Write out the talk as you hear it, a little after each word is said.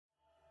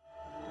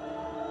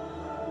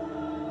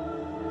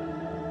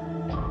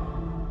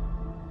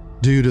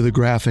Due to the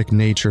graphic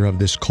nature of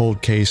this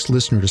cold case,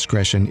 listener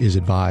discretion is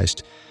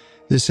advised.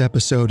 This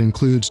episode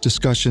includes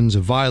discussions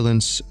of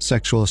violence,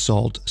 sexual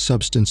assault,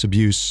 substance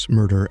abuse,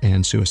 murder,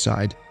 and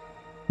suicide.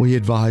 We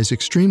advise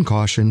extreme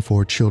caution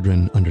for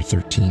children under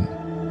 13.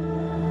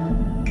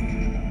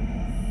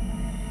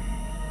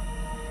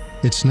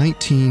 It's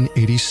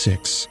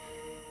 1986.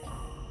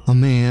 A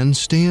man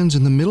stands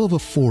in the middle of a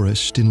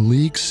forest in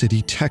League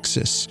City,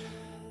 Texas,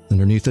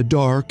 underneath a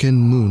dark and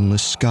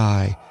moonless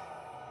sky.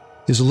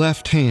 His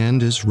left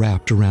hand is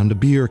wrapped around a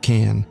beer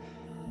can.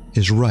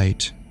 His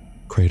right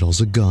cradles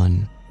a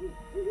gun.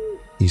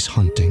 He's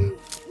hunting.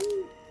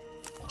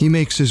 He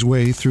makes his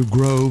way through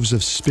groves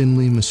of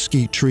spindly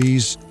mesquite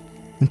trees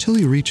until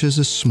he reaches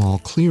a small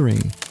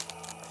clearing,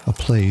 a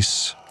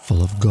place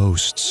full of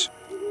ghosts.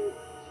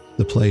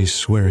 The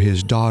place where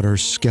his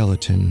daughter's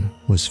skeleton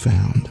was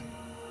found.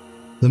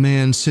 The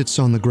man sits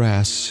on the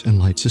grass and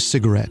lights a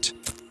cigarette.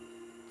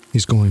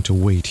 He's going to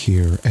wait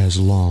here as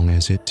long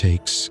as it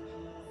takes,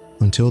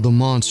 until the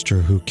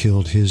monster who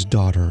killed his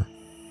daughter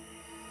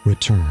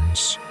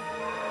returns.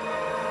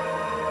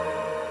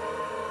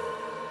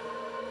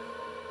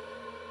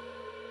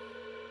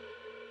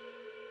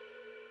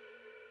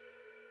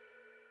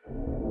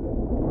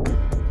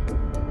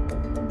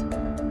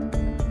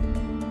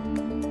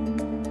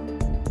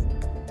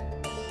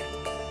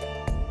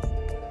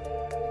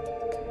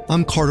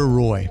 I'm Carter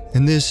Roy,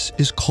 and this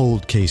is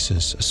Cold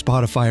Cases, a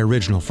Spotify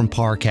original from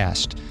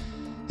Parcast.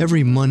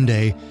 Every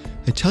Monday,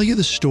 I tell you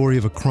the story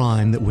of a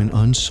crime that went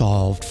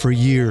unsolved for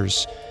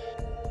years.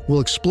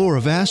 We'll explore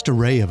a vast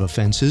array of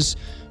offenses,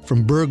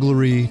 from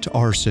burglary to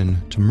arson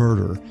to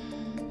murder.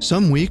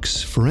 Some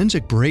weeks,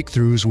 forensic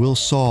breakthroughs will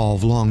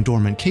solve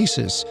long-dormant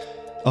cases.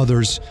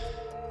 Others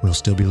will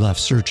still be left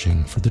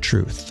searching for the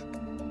truth.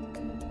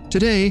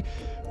 Today,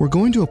 we're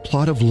going to a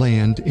plot of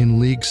land in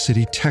League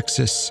City,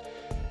 Texas.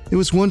 It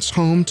was once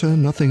home to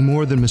nothing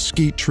more than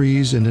mesquite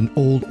trees and an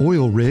old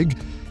oil rig,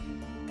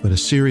 but a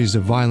series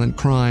of violent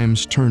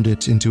crimes turned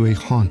it into a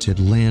haunted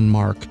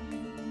landmark.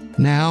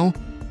 Now,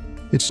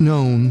 it's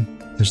known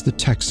as the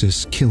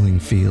Texas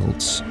Killing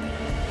Fields.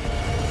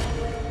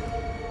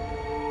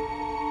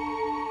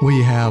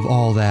 We have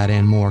all that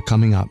and more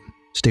coming up.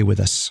 Stay with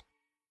us.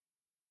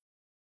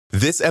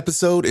 This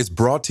episode is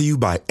brought to you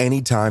by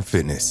Anytime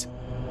Fitness.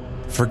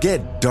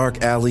 Forget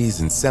dark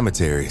alleys and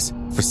cemeteries.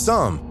 For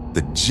some,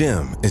 the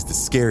gym is the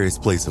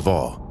scariest place of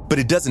all, but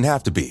it doesn't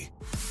have to be.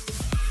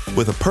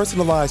 With a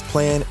personalized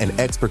plan and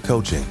expert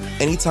coaching,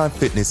 Anytime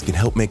Fitness can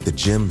help make the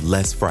gym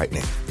less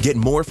frightening. Get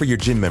more for your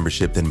gym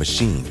membership than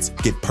machines.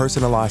 Get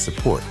personalized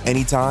support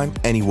anytime,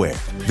 anywhere.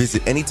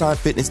 Visit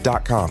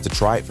AnytimeFitness.com to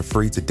try it for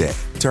free today.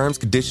 Terms,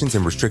 conditions,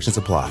 and restrictions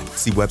apply.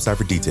 See website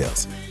for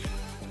details.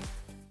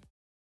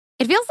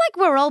 It feels like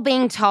we're all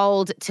being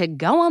told to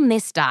go on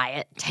this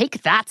diet,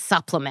 take that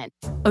supplement.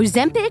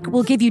 Ozempic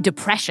will give you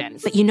depression,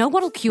 but you know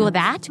what'll cure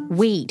that?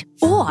 Weed.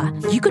 Or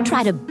you could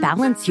try to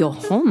balance your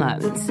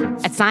hormones.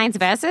 At Science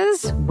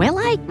Versus, we're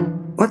like,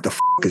 what the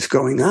is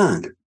going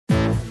on?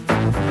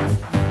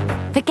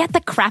 Forget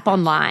the crap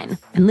online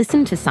and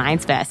listen to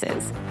Science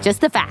Versus. Just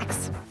the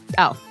facts.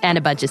 Oh, and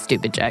a bunch of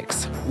stupid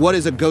jokes. What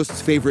is a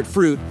ghost's favorite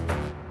fruit?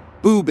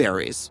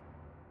 Blueberries.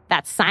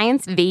 That's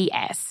Science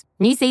VS.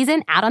 New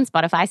season out on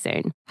Spotify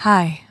soon.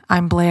 Hi,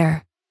 I'm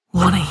Blair.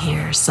 Want to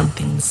hear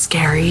something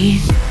scary?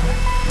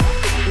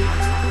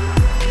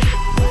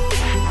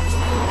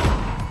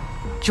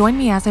 Join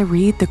me as I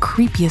read the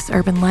creepiest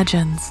urban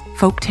legends,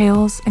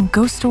 folktales, and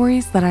ghost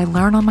stories that I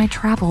learn on my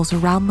travels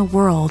around the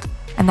world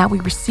and that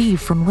we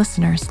receive from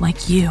listeners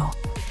like you.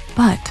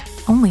 But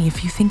only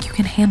if you think you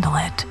can handle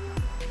it.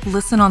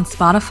 Listen on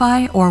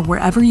Spotify or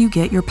wherever you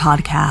get your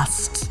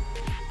podcasts.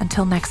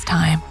 Until next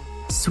time,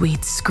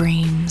 sweet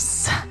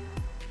screams.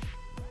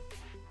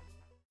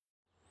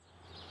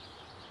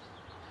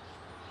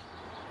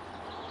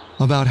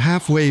 About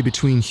halfway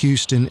between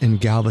Houston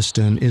and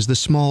Galveston is the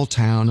small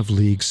town of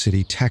League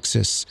City,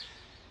 Texas.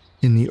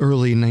 In the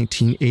early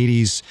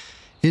 1980s,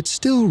 it's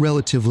still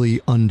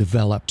relatively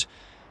undeveloped.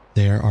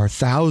 There are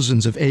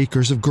thousands of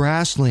acres of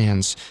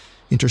grasslands,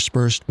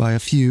 interspersed by a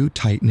few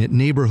tight-knit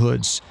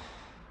neighborhoods.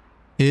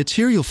 It's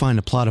here you'll find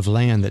a plot of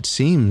land that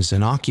seems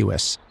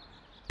innocuous.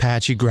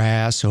 Patchy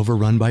grass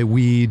overrun by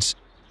weeds,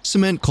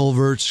 cement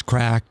culverts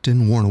cracked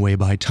and worn away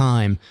by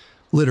time,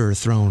 litter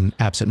thrown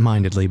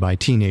absent-mindedly by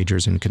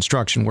teenagers and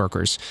construction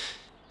workers.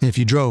 If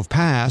you drove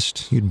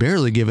past, you'd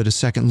barely give it a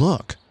second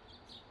look.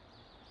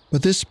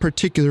 But this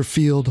particular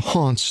field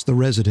haunts the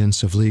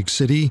residents of League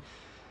City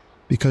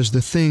because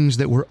the things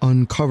that were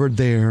uncovered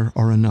there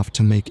are enough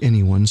to make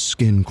anyone's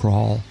skin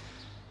crawl.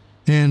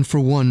 And for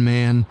one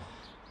man,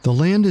 the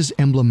land is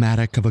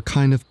emblematic of a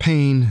kind of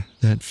pain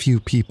that few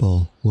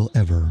people will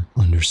ever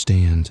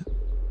understand.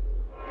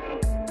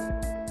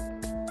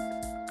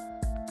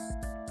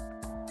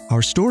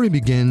 Our story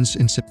begins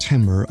in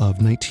September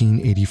of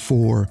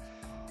 1984,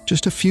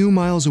 just a few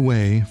miles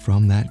away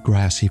from that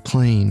grassy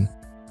plain.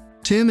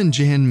 Tim and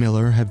Jan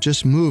Miller have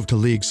just moved to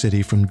League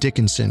City from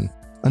Dickinson,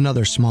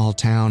 another small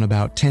town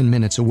about 10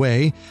 minutes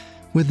away,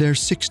 with their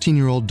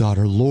 16-year-old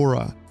daughter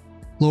Laura.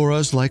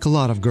 Laura's like a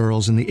lot of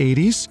girls in the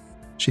 80s.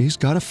 She's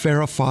got a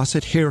Farrah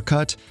Fawcett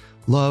haircut,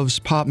 loves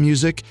pop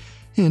music,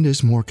 and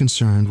is more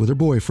concerned with her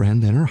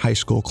boyfriend than her high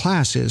school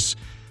classes.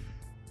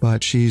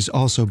 But she's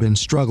also been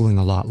struggling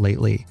a lot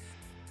lately.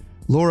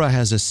 Laura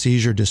has a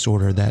seizure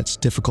disorder that's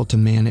difficult to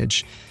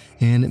manage,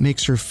 and it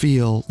makes her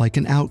feel like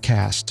an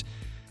outcast.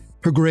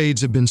 Her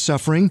grades have been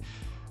suffering,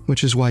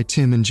 which is why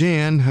Tim and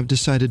Jan have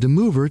decided to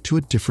move her to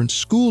a different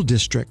school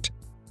district.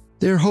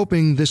 They're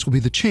hoping this will be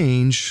the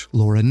change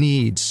Laura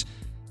needs.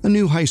 A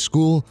new high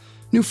school,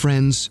 new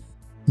friends,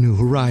 new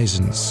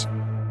horizons.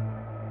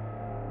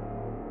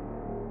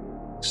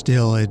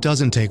 Still, it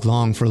doesn't take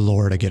long for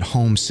Laura to get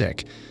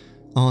homesick.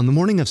 On the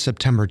morning of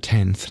September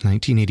 10th,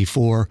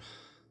 1984,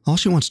 all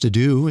she wants to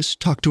do is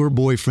talk to her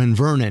boyfriend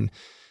Vernon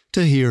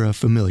to hear a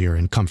familiar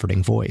and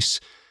comforting voice.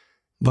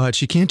 But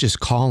she can't just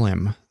call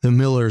him. The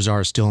Millers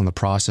are still in the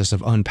process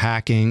of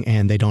unpacking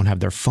and they don't have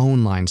their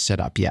phone line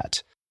set up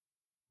yet.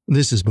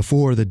 This is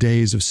before the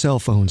days of cell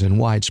phones and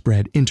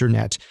widespread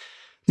internet.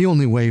 The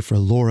only way for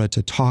Laura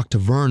to talk to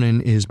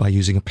Vernon is by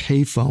using a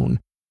payphone,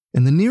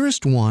 and the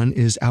nearest one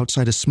is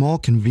outside a small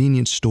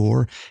convenience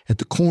store at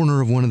the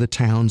corner of one of the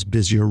town's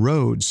busier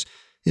roads.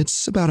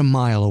 It's about a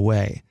mile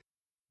away.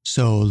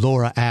 So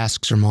Laura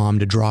asks her mom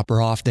to drop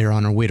her off there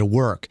on her way to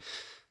work.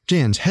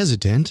 Jan's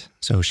hesitant,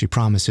 so she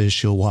promises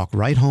she'll walk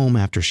right home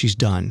after she's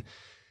done.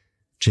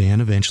 Jan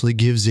eventually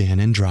gives in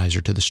and drives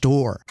her to the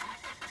store.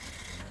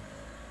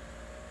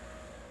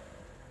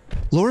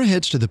 Laura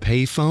heads to the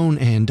payphone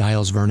and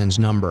dials Vernon's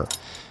number.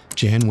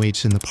 Jan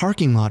waits in the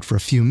parking lot for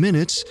a few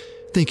minutes,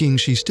 thinking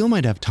she still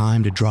might have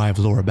time to drive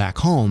Laura back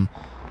home,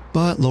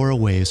 but Laura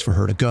waves for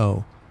her to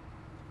go.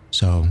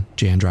 So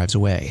Jan drives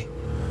away.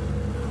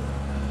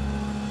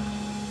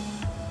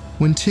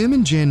 When Tim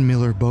and Jan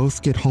Miller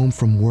both get home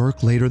from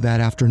work later that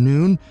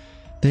afternoon,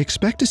 they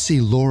expect to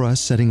see Laura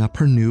setting up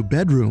her new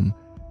bedroom.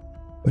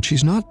 But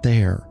she's not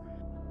there.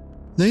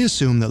 They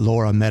assume that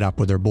Laura met up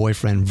with her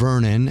boyfriend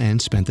Vernon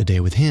and spent the day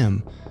with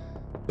him.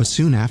 But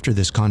soon after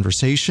this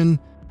conversation,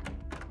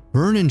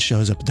 Vernon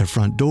shows up at their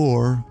front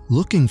door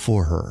looking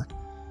for her.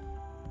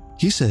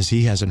 He says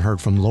he hasn't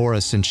heard from Laura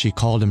since she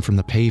called him from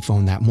the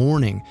payphone that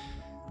morning,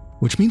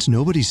 which means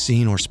nobody's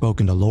seen or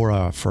spoken to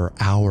Laura for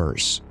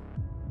hours.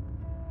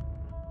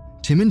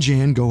 Tim and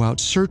Jan go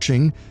out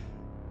searching,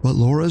 but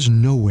Laura's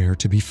nowhere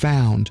to be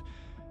found.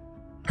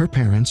 Her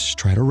parents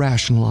try to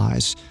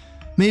rationalize.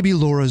 Maybe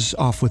Laura's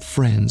off with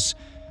friends.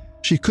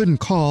 She couldn't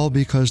call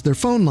because their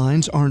phone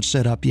lines aren't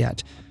set up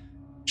yet.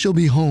 She'll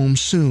be home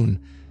soon.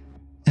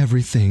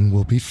 Everything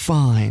will be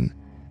fine.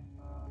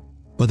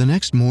 But the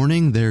next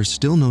morning, there's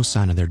still no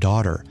sign of their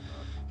daughter.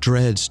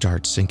 Dread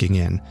starts sinking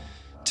in.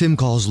 Tim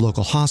calls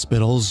local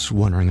hospitals,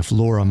 wondering if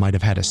Laura might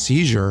have had a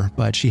seizure,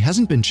 but she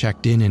hasn't been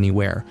checked in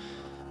anywhere.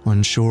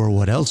 Unsure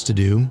what else to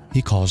do,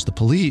 he calls the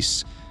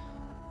police.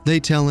 They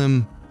tell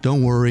him,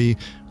 "Don't worry,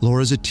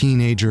 Laura's a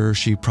teenager,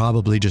 she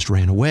probably just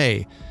ran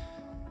away."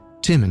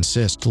 Tim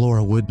insists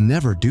Laura would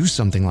never do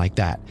something like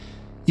that.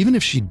 Even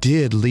if she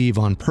did leave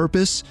on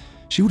purpose,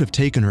 she would have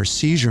taken her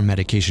seizure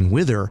medication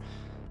with her,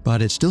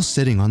 but it's still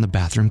sitting on the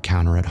bathroom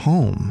counter at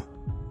home.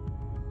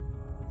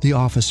 The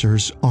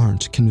officers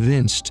aren't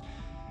convinced.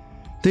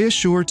 They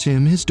assure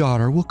Tim his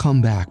daughter will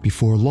come back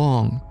before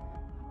long.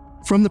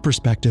 From the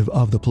perspective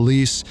of the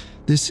police,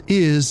 this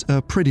is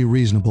a pretty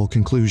reasonable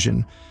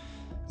conclusion.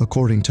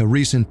 According to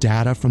recent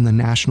data from the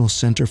National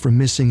Center for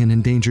Missing and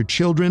Endangered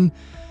Children,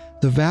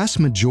 the vast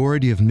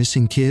majority of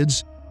missing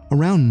kids,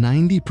 around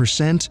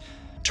 90%,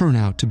 turn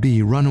out to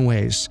be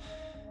runaways.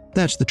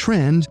 That's the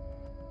trend,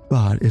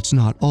 but it's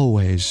not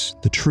always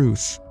the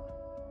truth.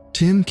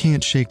 Tim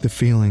can't shake the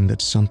feeling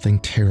that something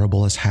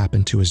terrible has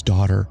happened to his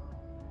daughter.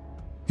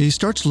 He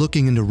starts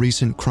looking into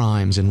recent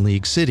crimes in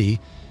League City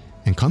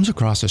and comes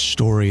across a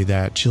story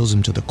that chills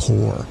him to the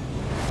core.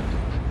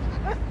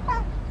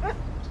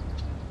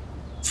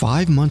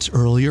 5 months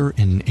earlier,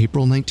 in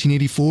April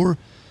 1984,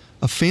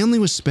 a family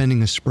was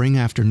spending a spring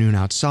afternoon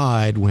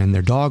outside when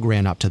their dog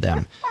ran up to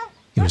them.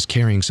 It was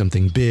carrying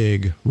something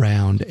big,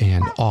 round,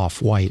 and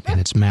off-white in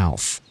its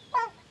mouth.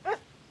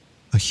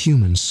 A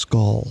human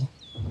skull.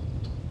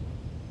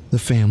 The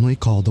family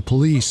called the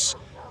police.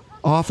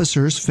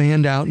 Officers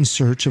fanned out in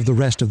search of the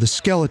rest of the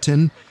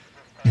skeleton,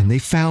 and they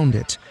found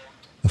it,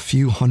 a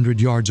few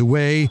hundred yards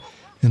away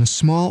in a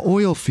small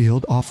oil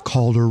field off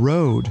Calder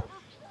Road.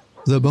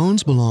 The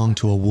bones belonged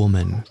to a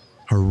woman.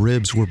 Her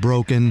ribs were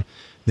broken.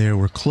 There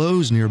were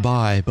clothes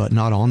nearby, but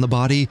not on the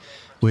body,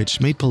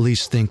 which made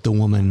police think the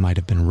woman might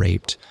have been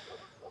raped.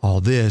 All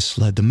this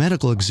led the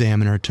medical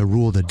examiner to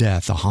rule the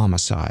death a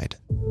homicide.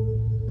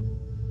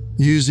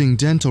 Using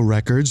dental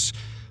records,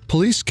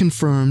 police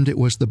confirmed it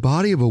was the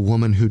body of a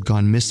woman who'd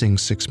gone missing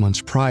 6 months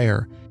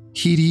prior,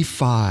 Heidi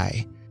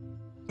Fye.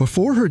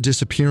 Before her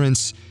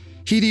disappearance,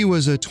 Heidi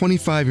was a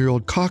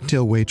 25-year-old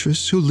cocktail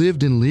waitress who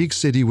lived in League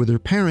City with her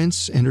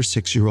parents and her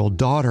 6-year-old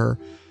daughter.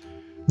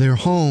 Their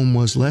home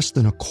was less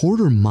than a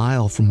quarter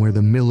mile from where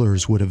the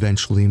Millers would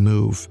eventually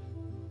move.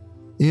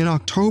 In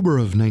October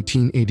of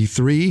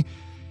 1983,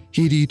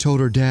 Heidi told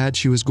her dad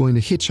she was going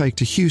to hitchhike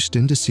to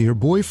Houston to see her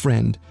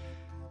boyfriend.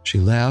 She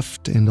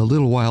left, and a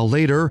little while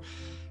later,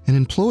 an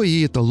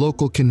employee at the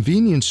local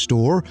convenience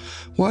store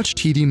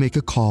watched Heidi make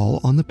a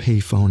call on the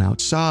payphone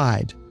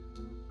outside.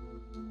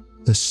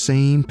 The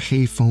same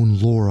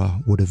payphone Laura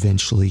would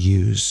eventually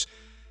use.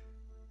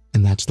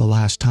 And that's the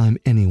last time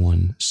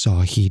anyone saw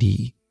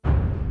Heidi.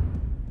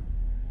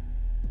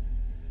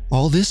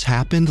 All this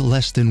happened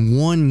less than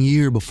 1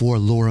 year before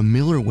Laura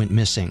Miller went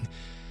missing.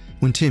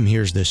 When Tim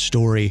hears this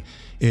story,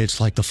 it's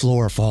like the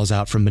floor falls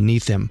out from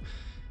beneath him.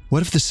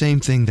 What if the same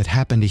thing that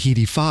happened to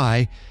Heidi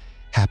Fye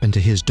happened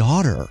to his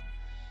daughter?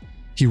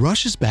 He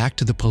rushes back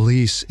to the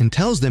police and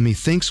tells them he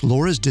thinks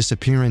Laura's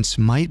disappearance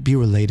might be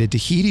related to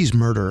Heidi's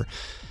murder,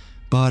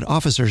 but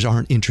officers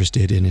aren't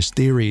interested in his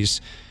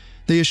theories.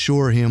 They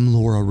assure him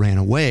Laura ran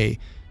away.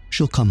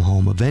 She'll come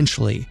home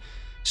eventually.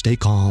 Stay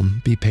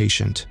calm, be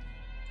patient.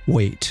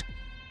 Wait.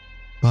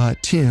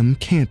 But Tim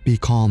can't be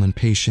calm and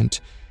patient.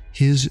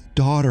 His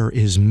daughter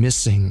is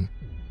missing.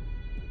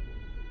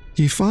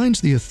 He finds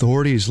the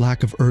authorities'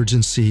 lack of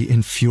urgency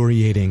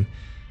infuriating.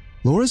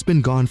 Laura's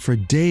been gone for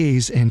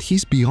days and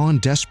he's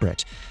beyond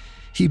desperate.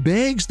 He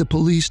begs the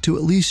police to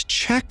at least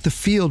check the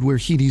field where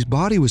Heidi's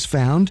body was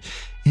found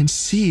and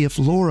see if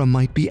Laura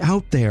might be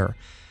out there.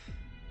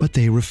 But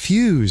they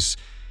refuse.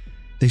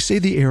 They say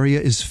the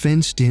area is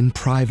fenced-in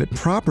private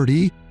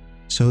property,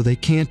 so they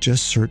can't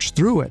just search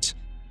through it.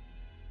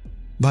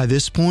 By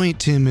this point,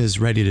 Tim is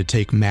ready to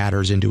take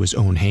matters into his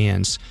own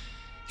hands.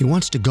 He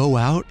wants to go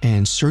out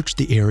and search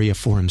the area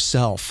for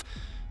himself.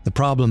 The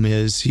problem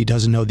is he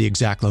doesn't know the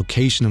exact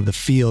location of the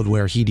field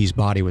where Heidi's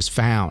body was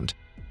found,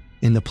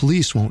 and the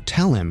police won't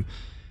tell him.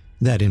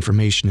 That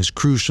information is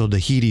crucial to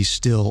Heidi's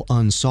still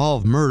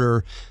unsolved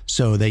murder,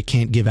 so they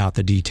can't give out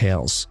the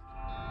details.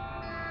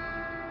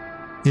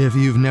 If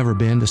you've never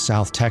been to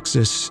South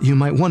Texas, you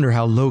might wonder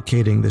how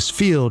locating this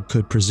field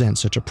could present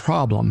such a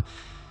problem,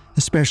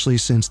 especially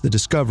since the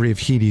discovery of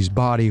Heidi's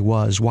body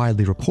was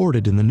widely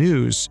reported in the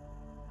news.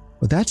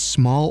 But that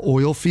small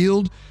oil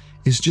field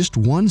is just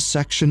one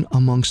section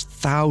amongst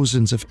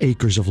thousands of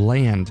acres of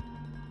land.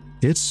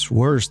 It's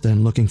worse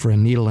than looking for a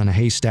needle in a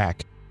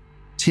haystack.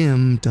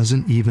 Tim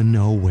doesn't even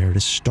know where to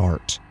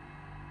start.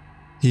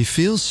 He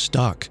feels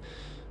stuck.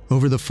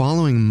 Over the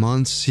following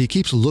months, he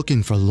keeps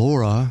looking for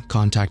Laura,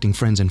 contacting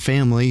friends and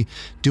family,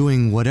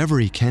 doing whatever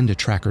he can to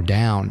track her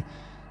down.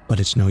 But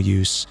it's no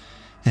use.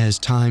 As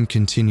time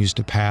continues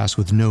to pass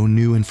with no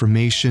new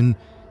information,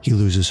 he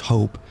loses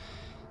hope.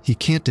 He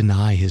can't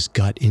deny his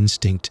gut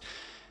instinct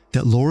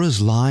that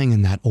Laura's lying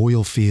in that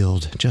oil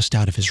field just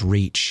out of his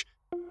reach.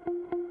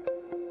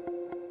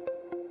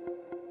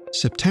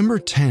 September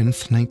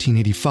 10th,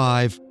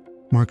 1985,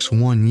 marks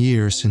 1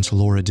 year since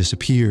Laura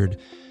disappeared.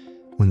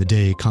 When the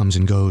day comes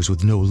and goes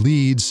with no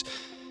leads,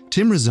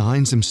 Tim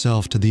resigns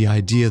himself to the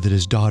idea that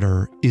his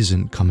daughter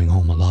isn't coming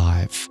home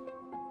alive.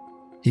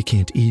 He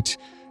can't eat,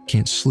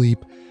 can't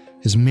sleep,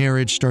 his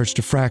marriage starts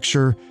to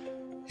fracture,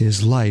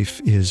 his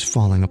life is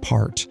falling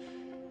apart.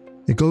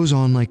 It goes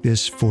on like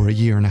this for 1.5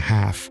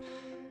 years.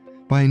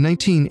 By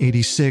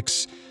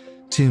 1986,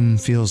 Tim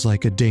feels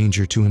like a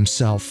danger to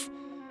himself.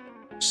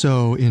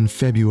 So in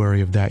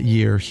February of that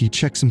year, he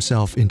checks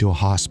himself into a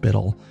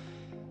hospital.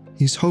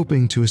 He's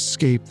hoping to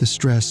escape the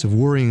stress of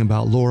worrying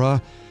about Laura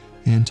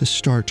and to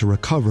start to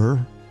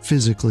recover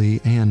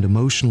physically and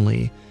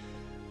emotionally.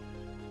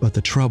 But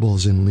the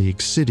troubles in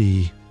League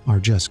City are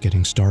just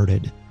getting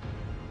started.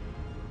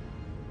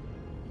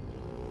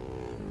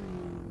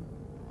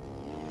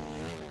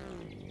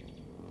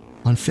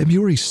 On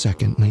February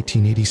 2nd,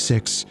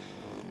 1986,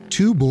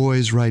 2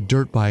 boys ride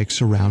dirt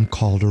bikes around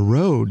Calder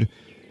Road.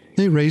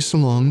 They race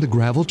along the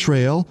gravel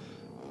trail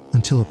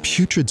until a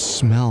putrid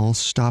smell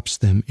stops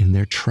them in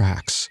their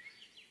tracks.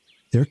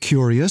 They're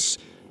curious,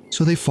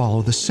 so they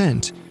follow the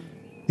scent.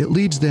 It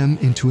leads them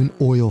into an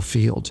oil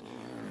field.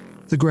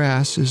 The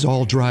grass is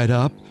all dried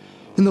up,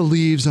 and the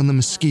leaves on the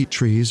mesquite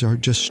trees are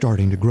just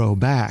starting to grow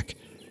back.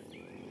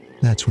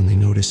 That's when they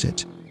notice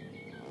it.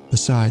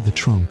 Beside the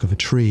trunk of a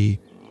tree,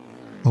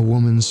 a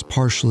woman's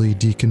partially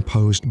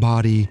decomposed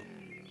body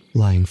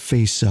lying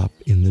face up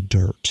in the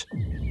dirt.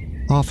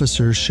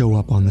 Officers show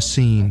up on the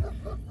scene.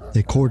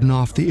 They cordon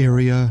off the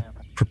area,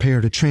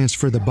 prepare to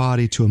transfer the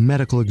body to a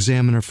medical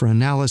examiner for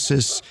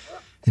analysis,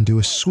 and do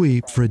a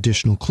sweep for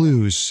additional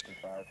clues.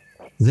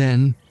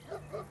 Then,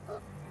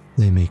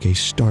 they make a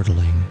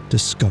startling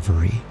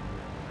discovery.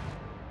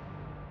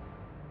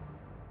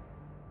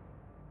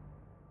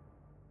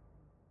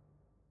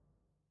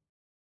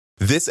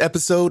 This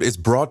episode is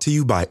brought to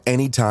you by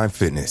Anytime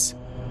Fitness.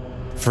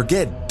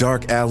 Forget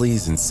dark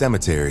alleys and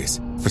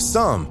cemeteries. For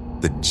some,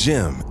 the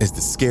gym is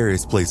the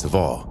scariest place of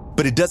all.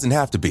 But it doesn't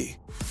have to be.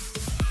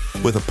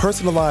 With a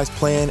personalized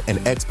plan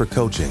and expert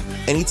coaching,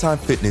 Anytime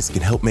Fitness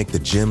can help make the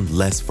gym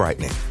less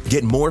frightening.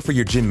 Get more for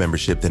your gym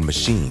membership than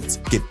machines.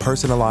 Get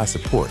personalized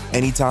support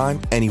anytime,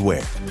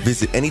 anywhere.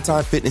 Visit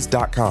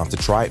AnytimeFitness.com to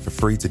try it for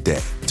free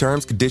today.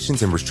 Terms,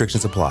 conditions, and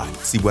restrictions apply.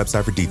 See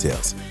website for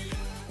details.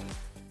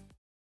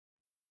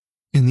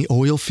 In the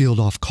oil field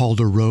off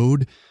Calder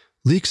Road,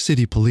 League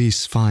City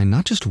police find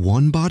not just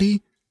one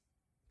body,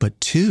 but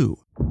two.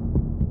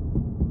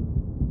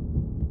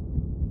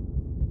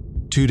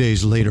 2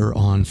 days later,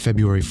 on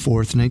February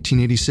 4th,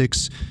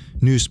 1986,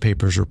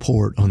 newspapers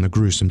report on the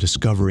gruesome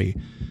discovery.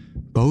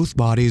 Both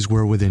bodies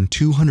were within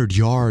 200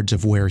 yards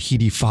of where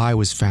Hee Fai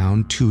was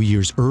found 2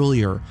 years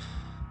earlier.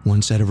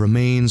 One set of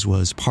remains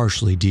was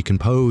partially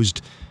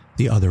decomposed,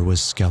 the other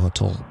was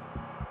skeletal.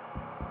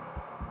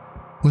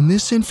 When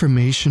this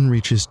information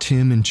reaches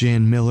Tim and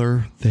Jan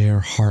Miller, their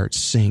hearts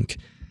sink.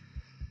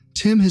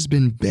 Tim has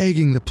been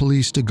begging the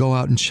police to go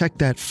out and check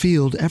that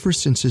field ever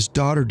since his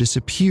daughter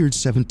disappeared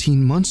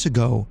 17 months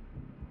ago.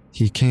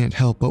 He can't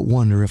help but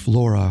wonder if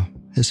Laura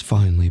has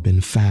finally been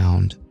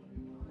found.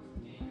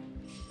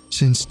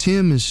 Since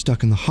Tim is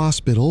stuck in the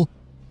hospital,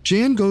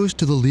 Jan goes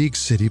to the League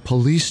City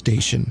police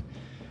station.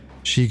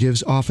 She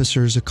gives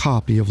officers a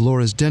copy of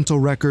Laura's dental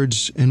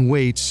records and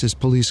waits as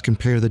police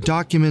compare the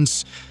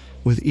documents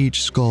with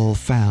each skull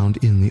found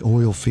in the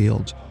oil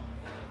field.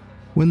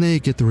 When they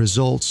get the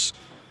results,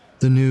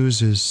 the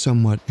news is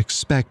somewhat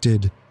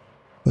expected,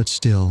 but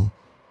still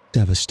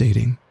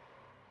devastating.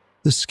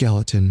 The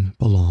skeleton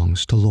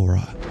belongs to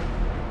Laura.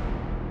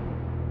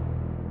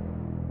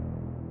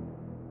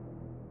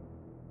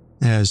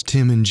 As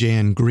Tim and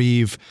Jan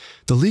grieve,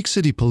 the League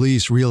City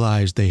police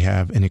realize they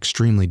have an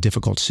extremely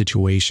difficult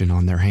situation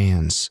on their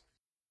hands.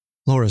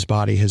 Laura's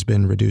body has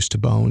been reduced to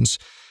bones.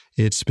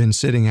 It's been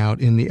sitting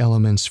out in the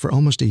elements for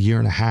almost a year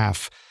and a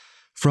half.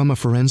 From a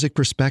forensic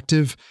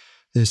perspective,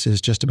 this is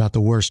just about the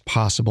worst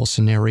possible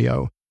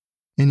scenario.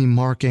 Any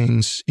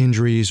markings,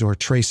 injuries, or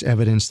trace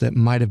evidence that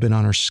might have been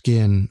on her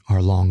skin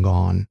are long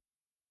gone.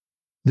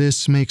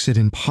 This makes it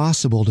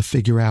impossible to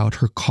figure out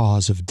her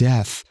cause of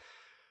death.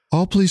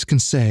 All police can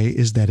say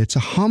is that it's a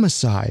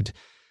homicide,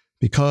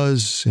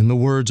 because, in the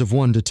words of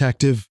one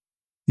detective,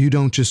 you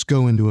don't just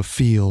go into a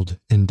field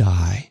and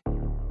die.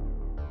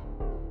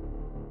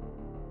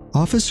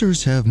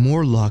 Officers have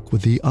more luck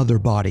with the other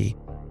body,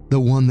 the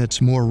one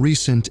that's more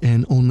recent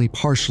and only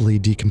partially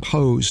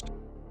decomposed.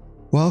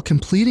 While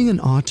completing an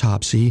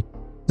autopsy,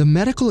 the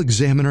medical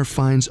examiner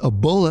finds a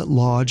bullet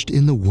lodged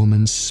in the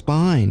woman's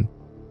spine.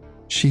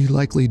 She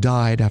likely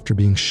died after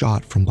being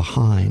shot from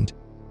behind.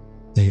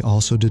 They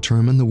also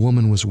determine the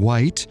woman was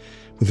white,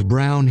 with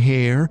brown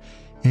hair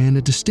and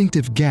a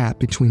distinctive gap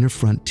between her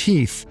front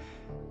teeth.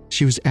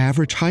 She was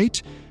average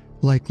height,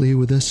 likely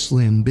with a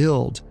slim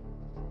build.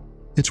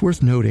 It's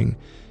worth noting,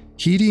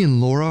 Hee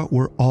and Laura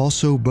were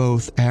also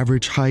both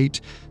average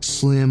height,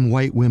 slim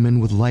white women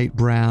with light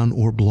brown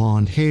or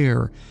blonde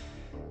hair.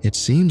 It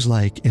seems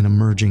like an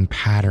emerging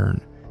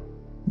pattern.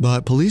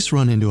 But police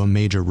run into a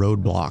major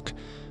roadblock.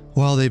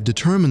 While they've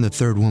determined the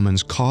third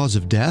woman's cause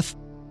of death,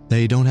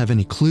 they don't have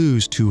any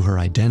clues to her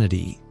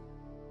identity.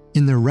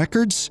 In their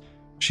records,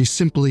 she's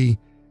simply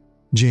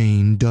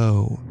Jane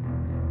Doe.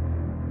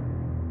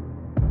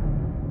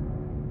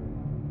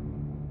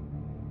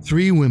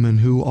 3 women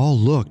who all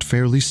looked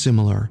fairly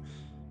similar,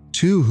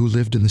 2 who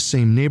lived in the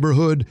same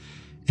neighborhood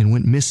and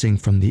went missing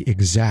from the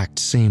exact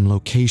same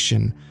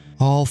location,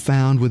 all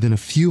found within a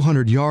few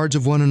hundred yards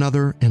of one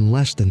another in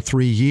less than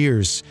 3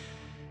 years.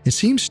 It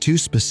seems too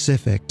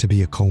specific to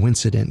be a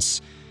coincidence.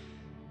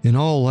 In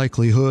all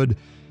likelihood,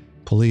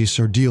 police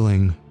are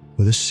dealing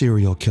with a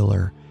serial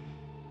killer,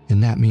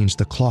 and that means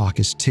the clock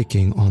is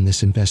ticking on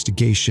this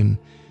investigation.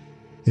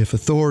 If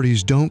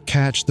authorities don't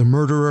catch the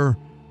murderer,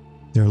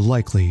 they're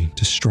likely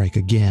to strike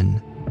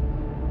again.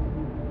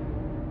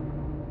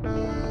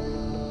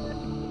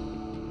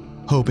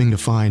 Hoping to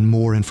find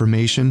more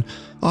information,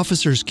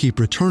 officers keep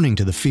returning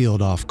to the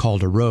field off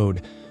Calder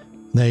Road.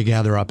 They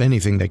gather up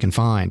anything they can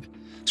find: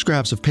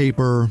 scraps of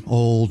paper,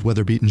 old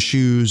weather-beaten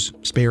shoes,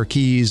 spare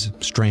keys,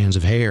 strands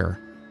of hair.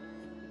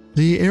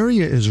 The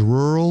area is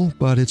rural,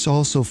 but it's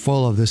also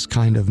full of this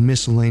kind of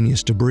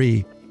miscellaneous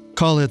debris.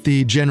 Call it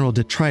the general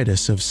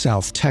detritus of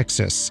South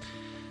Texas.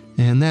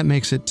 And that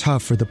makes it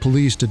tough for the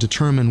police to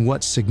determine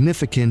what's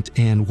significant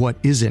and what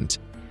isn't.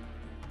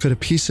 Could a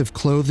piece of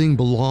clothing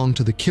belong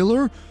to the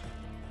killer?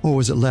 Or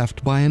was it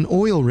left by an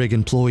oil rig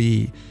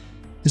employee?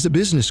 Is a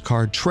business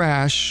card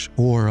trash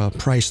or a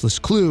priceless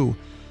clue?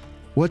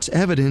 What's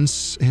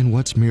evidence and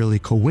what's merely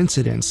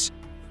coincidence?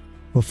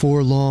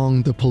 Before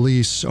long, the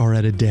police are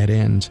at a dead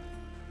end.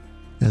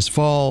 As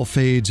fall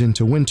fades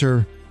into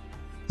winter,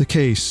 the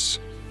case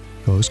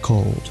goes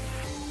cold.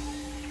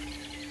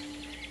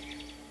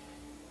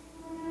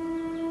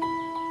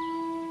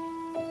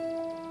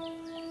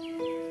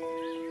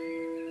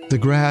 The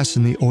grass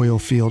in the oil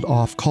field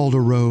off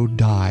Calder Road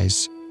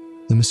dies.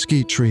 The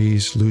mesquite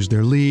trees lose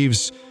their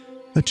leaves.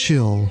 A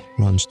chill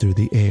runs through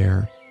the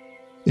air.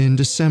 In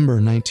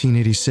December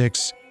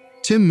 1986,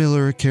 Tim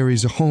Miller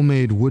carries a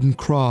homemade wooden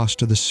cross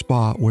to the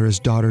spot where his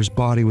daughter's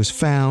body was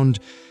found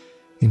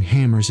and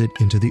hammers it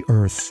into the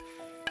earth.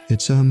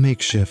 It's a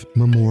makeshift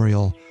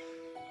memorial,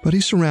 but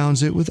he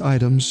surrounds it with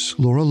items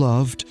Laura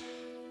loved: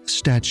 a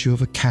statue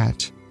of a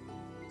cat,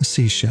 a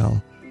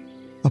seashell,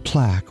 a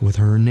plaque with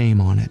her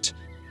name on it.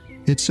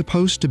 It's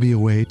supposed to be a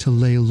way to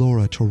lay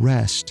Laura to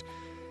rest,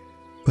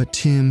 but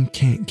Tim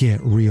can't get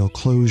real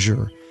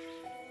closure.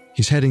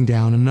 He's heading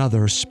down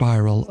another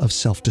spiral of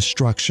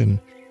self-destruction.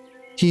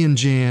 He and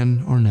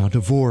Jan are now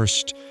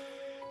divorced.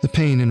 The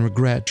pain and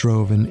regret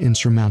drove an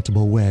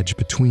insurmountable wedge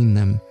between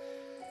them.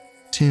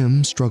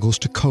 Tim struggles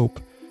to cope.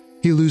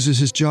 He loses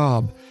his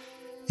job,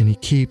 and he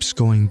keeps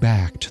going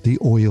back to the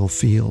oil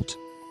field.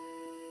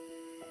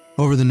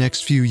 Over the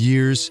next few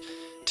years,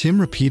 Tim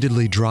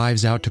repeatedly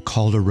drives out to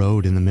Calder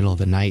Road in the middle of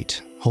the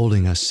night,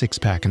 holding a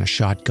six-pack and a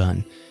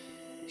shotgun.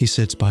 He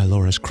sits by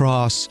Laura's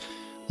cross,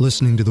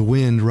 listening to the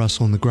wind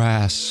rustle in the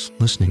grass,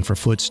 listening for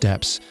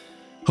footsteps,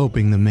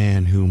 hoping the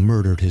man who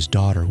murdered his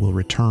daughter will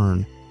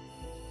return.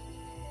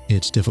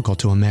 It's difficult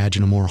to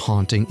imagine a more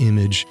haunting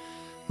image,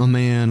 a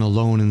man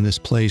alone in this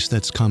place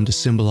that's come to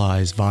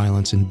symbolize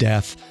violence and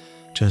death,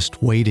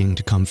 just waiting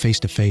to come face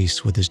to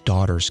face with his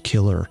daughter's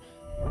killer.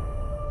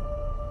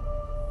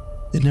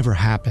 It never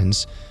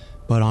happens,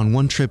 but on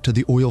one trip to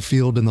the oil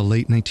field in the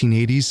late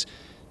 1980s,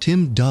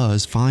 Tim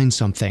does find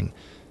something,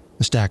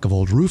 a stack of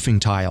old roofing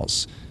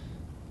tiles.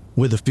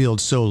 With the field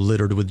so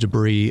littered with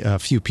debris, a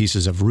few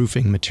pieces of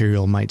roofing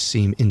material might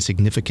seem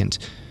insignificant.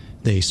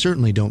 They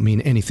certainly don't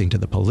mean anything to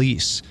the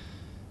police,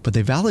 but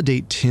they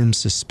validate Tim's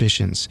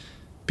suspicions,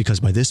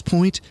 because by this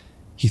point,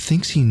 he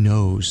thinks he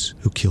knows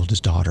who killed his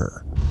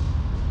daughter.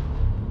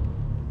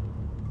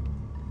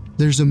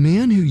 There's a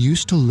man who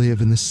used to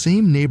live in the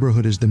same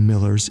neighborhood as the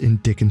Millers in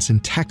Dickinson,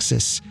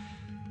 Texas.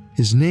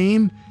 His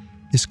name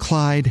is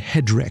Clyde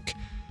Hedrick,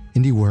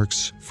 and he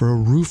works for a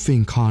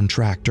roofing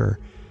contractor,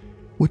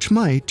 which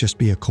might just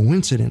be a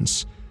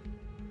coincidence.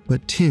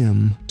 But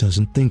Tim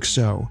doesn't think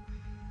so,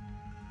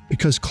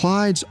 because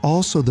Clyde's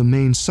also the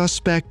main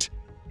suspect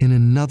in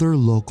another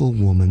local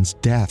woman's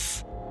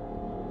death.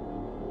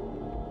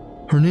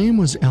 Her name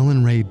was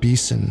Ellen Ray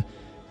Beeson,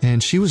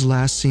 and she was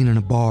last seen in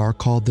a bar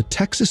called the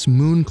Texas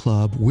Moon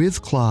Club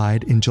with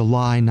Clyde in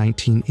July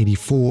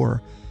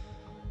 1984,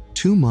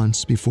 2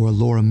 months before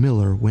Laura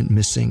Miller went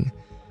missing.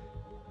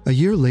 A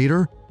year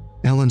later,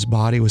 Ellen's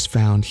body was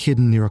found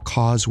hidden near a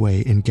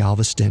causeway in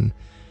Galveston.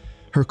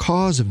 Her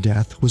cause of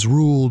death was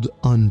ruled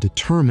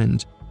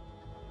undetermined.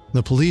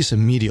 The police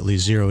immediately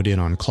zeroed in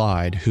on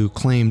Clyde, who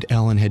claimed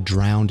Ellen had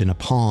drowned in a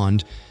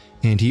pond,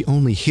 and he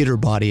only hid her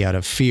body out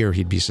of fear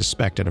he'd be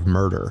suspected of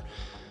murder.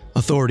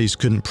 Authorities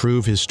couldn't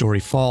prove his story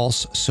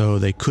false, so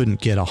they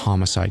couldn't get a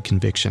homicide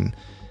conviction.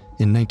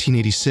 In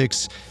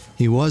 1986,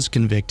 he was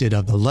convicted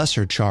of the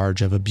lesser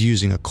charge of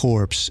abusing a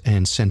corpse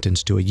and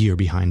sentenced to a year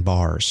behind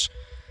bars.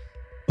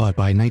 But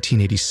by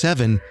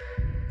 1987,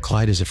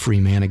 Clyde is a free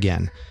man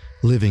again,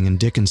 living in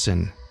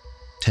Dickinson,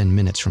 10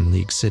 minutes from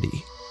League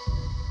City.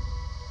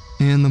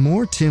 And the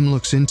more Tim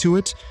looks into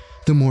it,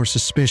 the more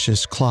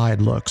suspicious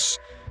Clyde looks.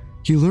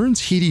 He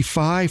learns Heidi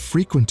Fye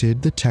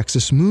frequented the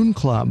Texas Moon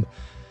Club,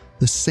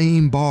 the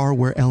same bar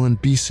where Ellen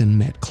Beeson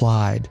met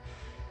Clyde.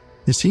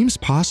 It seems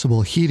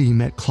possible Heidi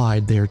met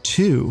Clyde there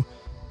too.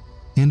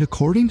 And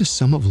according to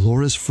some of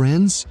Laura's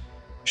friends,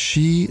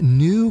 she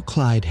knew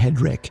Clyde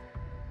Hedrick.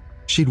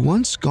 She'd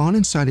once gone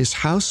inside his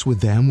house with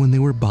them when they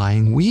were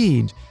buying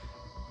weed.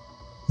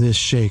 This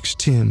shakes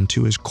Tim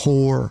to his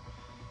core.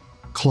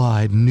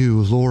 Clyde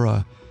knew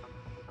Laura.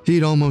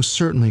 He'd almost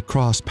certainly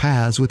crossed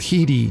paths with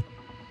Heidi.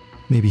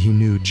 Maybe he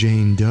knew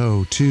Jane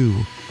Doe too.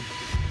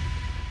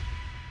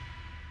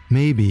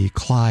 Maybe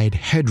Clyde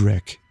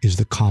Hedrick is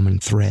the common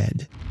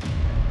thread.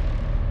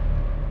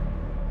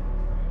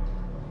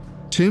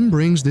 Tim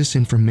brings this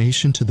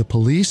information to the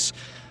police,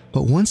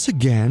 but once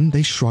again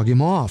they shrug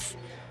him off.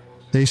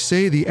 They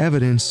say the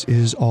evidence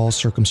is all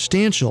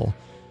circumstantial,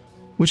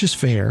 which is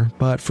fair,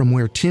 but from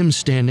where Tim's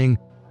standing,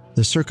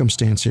 the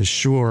circumstances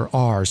sure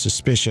are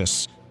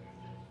suspicious.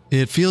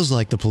 It feels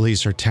like the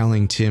police are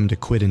telling Tim to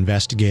quit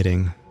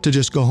investigating, to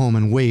just go home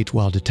and wait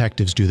while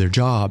detectives do their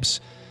jobs.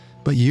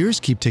 But years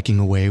keep ticking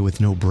away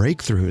with no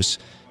breakthroughs.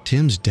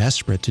 Tim's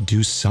desperate to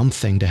do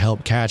something to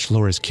help catch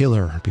Laura's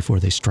killer before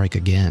they strike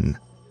again.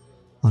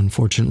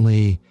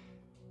 Unfortunately,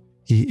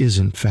 he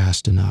isn't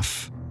fast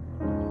enough.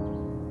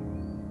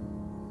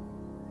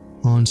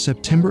 On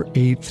September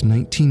 8th,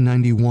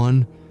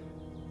 1991,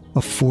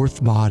 a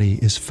fourth body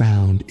is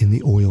found in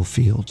the oil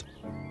field.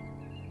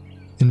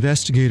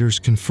 Investigators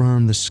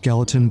confirm the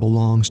skeleton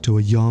belongs to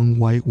a young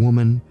white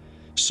woman,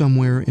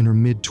 somewhere in her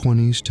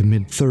mid-20s to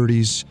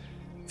mid-30s,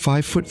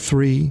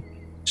 5'3",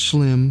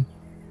 slim,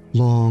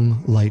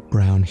 long, light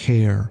brown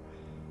hair.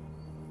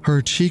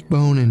 Her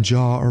cheekbone and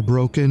jaw are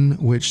broken,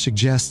 which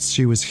suggests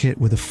she was hit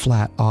with a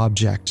flat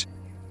object.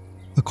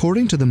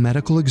 According to the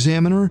medical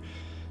examiner,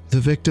 the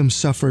victim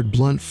suffered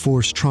blunt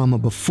force trauma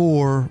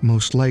before,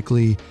 most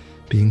likely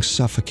being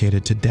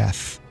suffocated to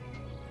death.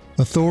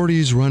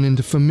 Authorities run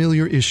into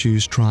familiar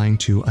issues trying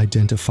to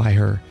identify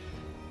her.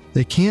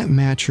 They can't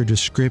match her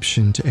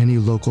description to any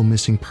local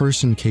missing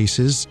person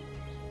cases,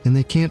 and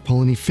they can't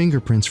pull any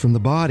fingerprints from the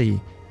body.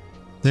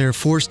 They're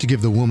forced to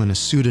give the woman a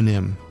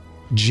pseudonym,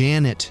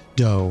 Janet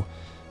Doe,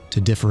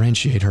 to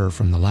differentiate her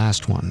from the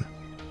last one.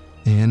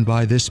 And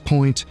by this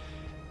point,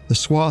 the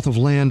swath of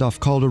land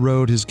off Calder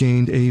Road has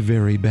gained a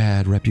very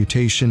bad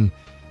reputation.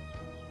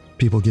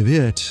 People give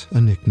it a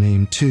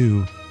nickname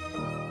too: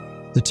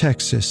 the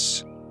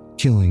Texas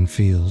killing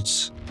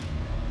fields.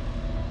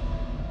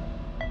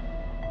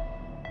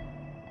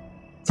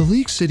 The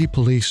League City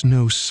Police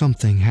know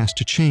something has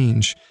to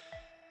change.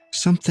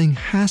 Something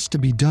has to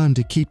be done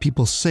to keep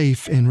people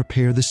safe and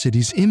repair the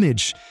city's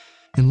image,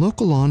 and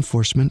local law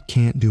enforcement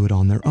can't do it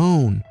on their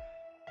own.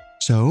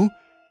 So,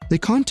 they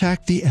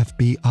contact the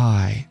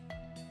FBI.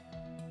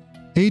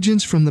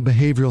 Agents from the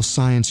Behavioral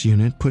Science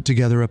Unit put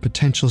together a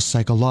potential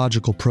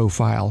psychological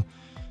profile.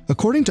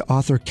 According to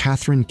author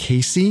Catherine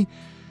Casey,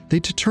 they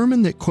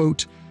determined that,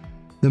 quote,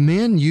 the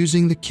man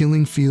using the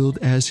killing field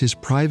as his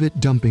private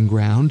dumping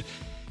ground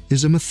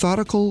is a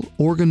methodical,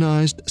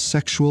 organized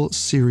sexual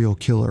serial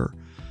killer,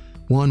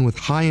 one with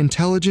high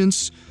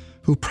intelligence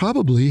who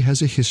probably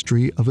has a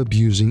history of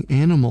abusing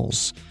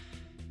animals.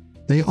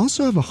 They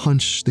also have a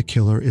hunch the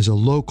killer is a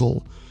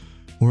local,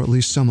 or at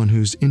least someone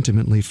who's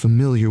intimately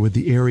familiar with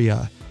the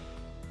area.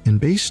 And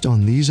based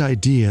on these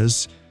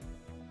ideas,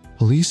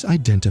 police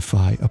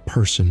identify a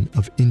person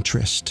of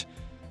interest.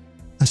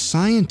 A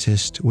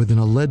scientist with an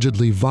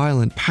allegedly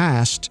violent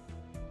past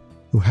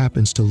who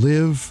happens to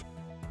live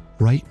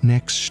right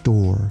next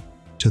door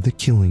to the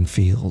killing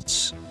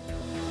fields.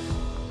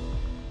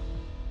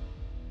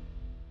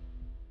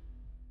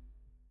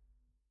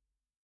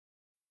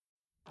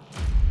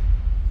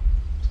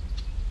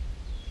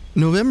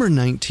 November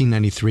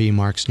 1993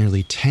 marks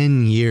nearly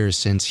 10 years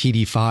since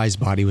Hedy Fai's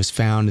body was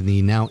found in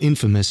the now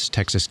infamous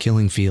Texas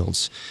killing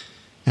fields.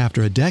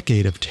 After a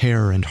decade of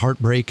terror and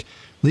heartbreak,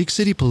 League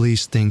City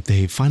Police think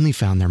they've finally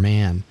found their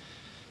man.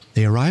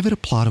 They arrive at a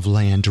plot of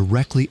land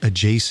directly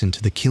adjacent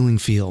to the killing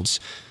fields,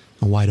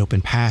 a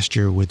wide-open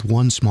pasture with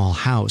one small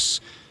house.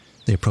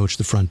 They approach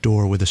the front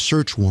door with a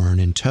search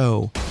warrant in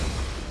tow.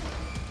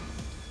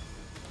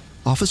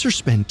 Officers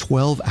spend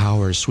 12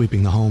 hours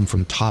sweeping the home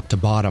from top to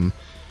bottom.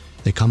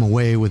 They come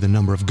away with a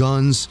number of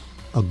guns,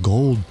 a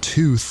gold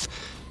tooth,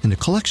 and a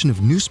collection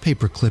of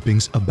newspaper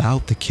clippings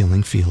about the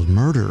killing field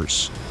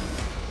murders.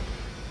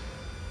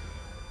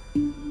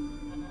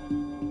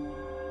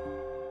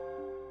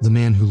 The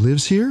man who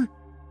lives here?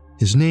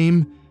 His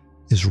name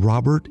is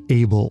Robert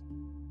Abel.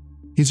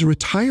 He's a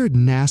retired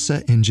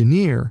NASA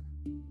engineer,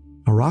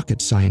 a rocket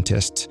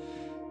scientist.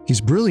 He's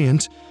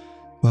brilliant,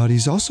 but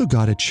he's also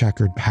got a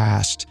checkered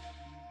past.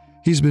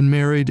 He's been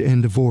married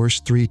and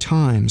divorced 3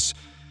 times.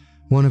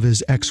 One of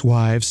his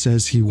ex-wives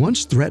says he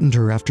once threatened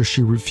her after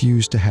she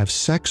refused to have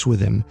sex with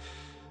him.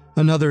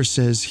 Another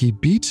says he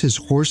beats his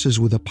horses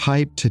with a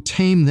pipe to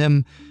tame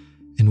them,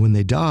 and when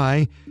they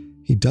die,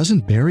 he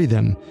doesn't bury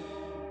them.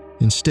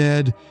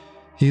 Instead,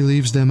 he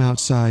leaves them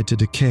outside to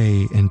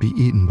decay and be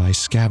eaten by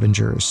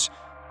scavengers.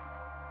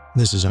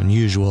 This is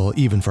unusual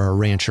even for a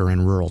rancher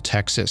in rural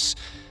Texas,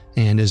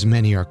 and as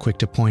many are quick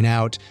to point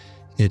out,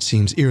 it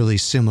seems eerily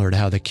similar to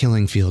how the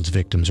killing fields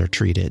victims are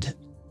treated.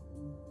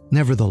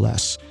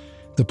 Nevertheless,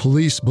 the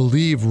police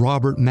believe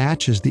Robert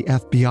matches the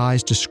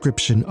FBI's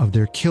description of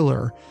their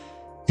killer,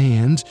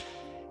 and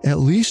at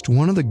least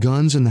one of the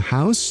guns in the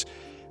house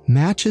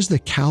matches the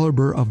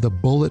caliber of the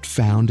bullet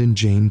found in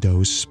Jane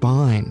Doe's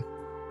spine.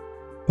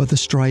 But the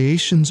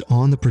striations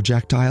on the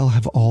projectile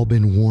have all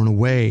been worn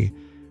away.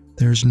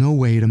 There's no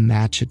way to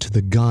match it to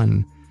the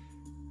gun.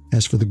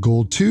 As for the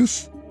gold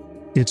tooth,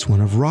 it's one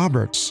of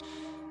Robert's.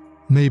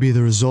 Maybe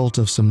the result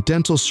of some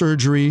dental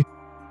surgery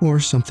or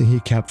something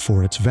he kept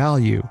for its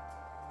value.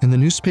 And the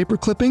newspaper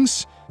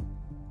clippings?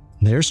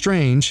 They're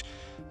strange,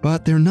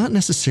 but they're not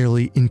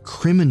necessarily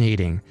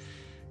incriminating.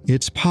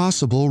 It's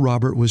possible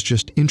Robert was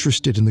just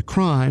interested in the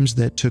crimes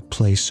that took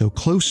place so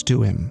close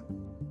to him.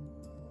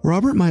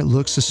 Robert might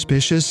look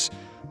suspicious,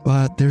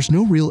 but there's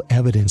no real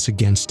evidence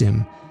against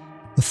him.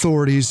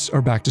 Authorities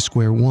are back to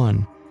square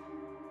one.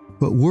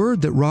 But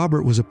word that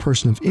Robert was a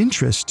person of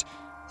interest,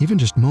 even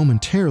just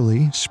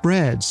momentarily,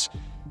 spreads.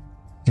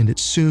 And it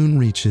soon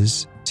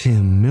reaches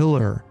Tim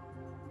Miller.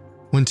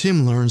 When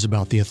Tim learns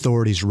about the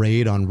authorities'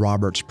 raid on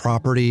Robert's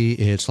property,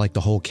 it's like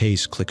the whole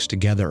case clicks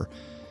together.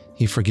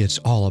 He forgets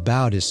all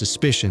about his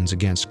suspicions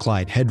against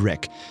Clyde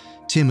Hedrick.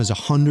 Tim is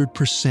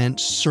 100%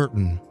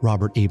 certain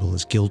Robert Abel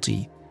is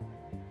guilty.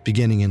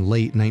 Beginning in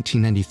late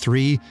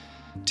 1993,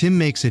 Tim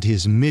makes it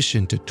his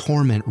mission to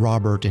torment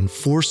Robert and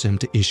force him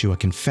to issue a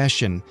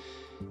confession.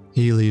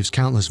 He leaves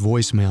countless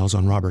voicemails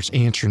on Robert's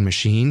answering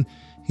machine.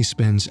 He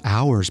spends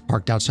hours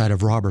parked outside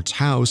of Robert's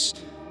house.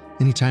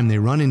 Anytime they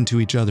run into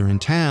each other in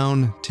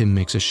town, Tim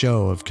makes a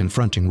show of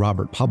confronting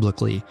Robert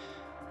publicly.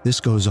 This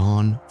goes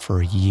on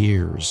for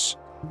years.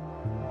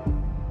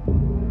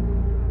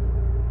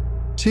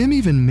 Tim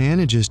even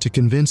manages to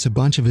convince a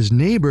bunch of his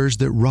neighbors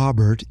that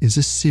Robert is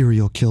a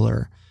serial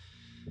killer.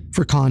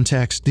 For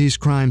context, these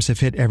crimes have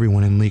hit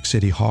everyone in League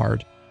City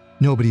hard.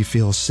 Nobody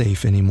feels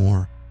safe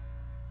anymore.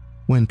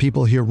 When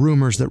people hear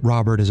rumors that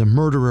Robert is a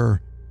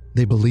murderer,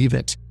 they believe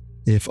it,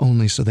 if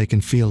only so they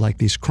can feel like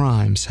these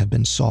crimes have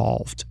been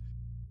solved.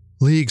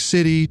 League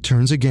City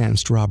turns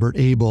against Robert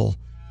Abel.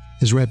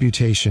 His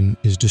reputation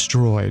is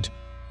destroyed.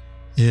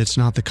 It's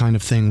not the kind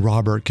of thing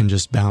Robert can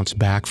just bounce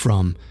back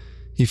from.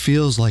 He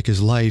feels like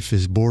his life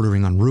is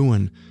bordering on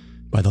ruin.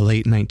 By the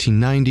late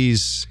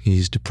 1990s,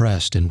 he's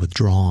depressed and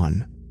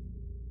withdrawn.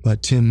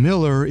 But Tim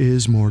Miller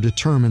is more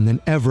determined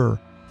than ever.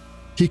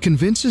 He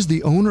convinces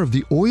the owner of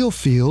the oil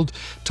field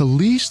to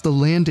lease the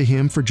land to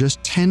him for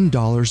just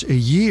 $10 a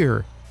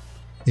year.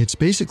 It's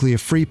basically a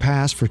free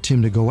pass for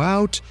Tim to go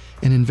out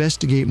and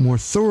investigate more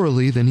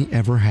thoroughly than he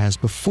ever has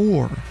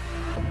before.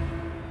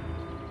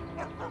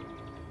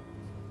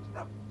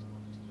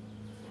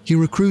 He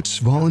recruits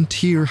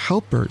volunteer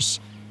helpers.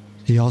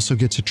 He also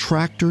gets a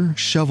tractor,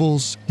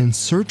 shovels, and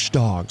search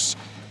dogs.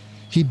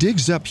 He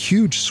digs up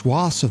huge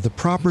swaths of the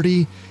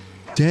property,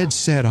 dead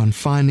set on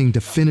finding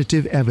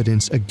definitive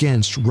evidence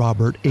against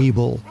Robert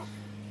Abel.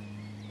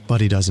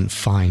 But he doesn't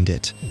find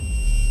it.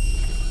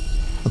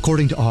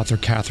 According to author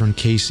Catherine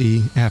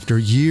Casey, after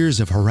years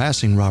of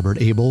harassing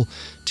Robert Abel,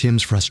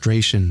 Tim's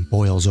frustration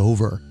boils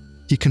over.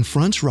 He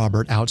confronts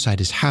Robert outside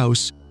his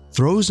house,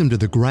 throws him to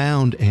the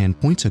ground, and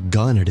points a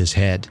gun at his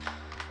head.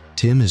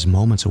 Tim is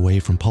moments away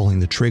from pulling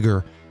the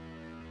trigger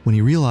when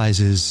he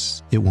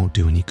realizes it won't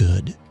do any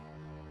good.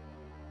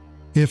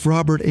 If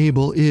Robert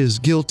Abel is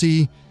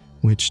guilty,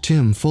 which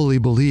Tim fully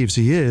believes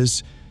he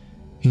is,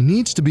 he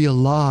needs to be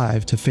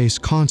alive to face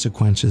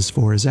consequences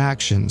for his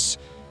actions.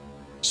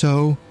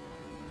 So,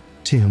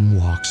 Tim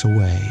walks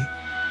away.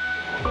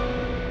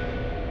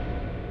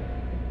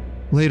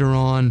 Later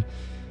on,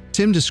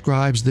 Tim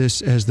describes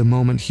this as the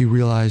moment he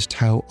realized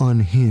how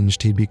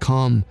unhinged he'd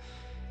become.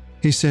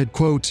 He said,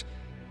 quote,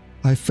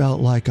 "I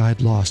felt like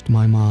I'd lost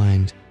my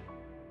mind."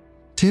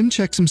 Tim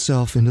checks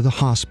himself into the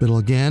hospital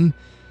again.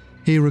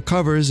 He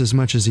recovers as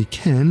much as he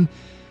can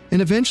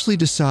and eventually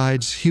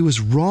decides he was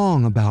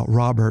wrong about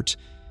Robert.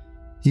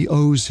 He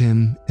owes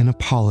him an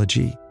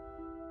apology.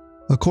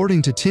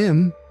 According to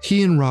Tim,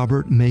 he and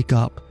Robert make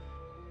up.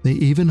 They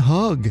even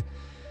hug.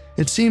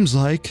 It seems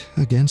like,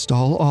 against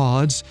all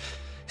odds,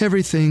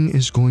 everything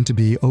is going to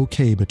be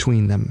okay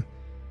between them.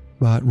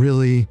 But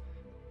really,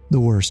 the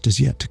worst is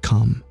yet to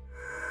come.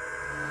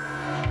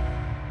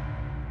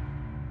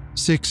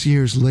 6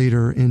 years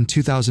later, in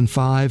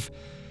 2005,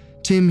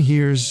 Tim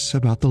hears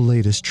about the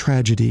latest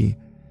tragedy.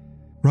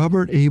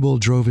 Robert Abel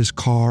drove his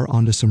car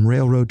onto some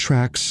railroad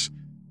tracks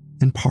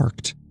and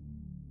parked.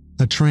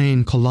 A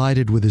train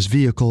collided with his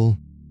vehicle.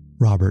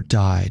 Robert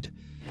died.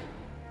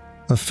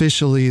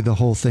 Officially, the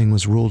whole thing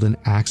was ruled an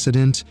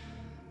accident,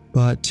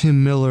 but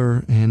Tim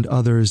Miller and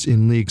others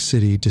in League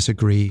City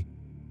disagree.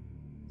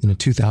 In a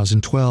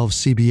 2012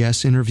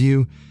 CBS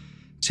interview,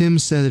 Tim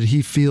said that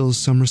he feels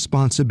some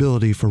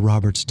responsibility for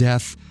Robert's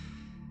death.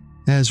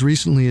 As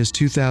recently as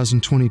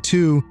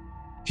 2022,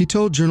 he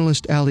told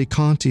journalist Ali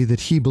Conti that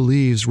he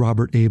believes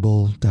Robert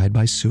Abel died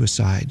by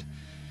suicide.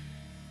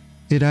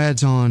 It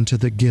adds on to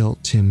the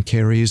guilt Tim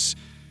carries.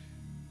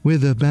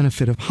 With the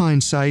benefit of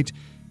hindsight,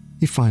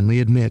 he finally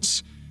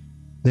admits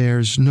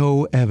there's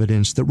no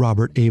evidence that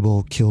Robert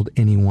Abel killed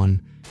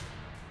anyone.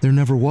 There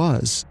never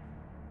was.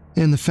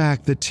 And the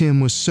fact that Tim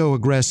was so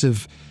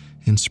aggressive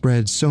and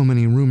spread so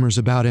many rumors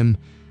about him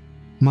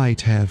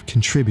might have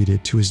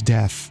contributed to his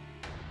death.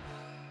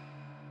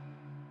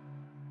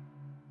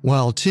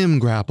 While Tim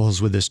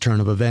grapples with this turn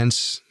of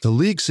events, the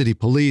League City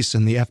Police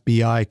and the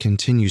FBI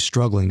continue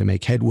struggling to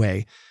make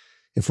headway.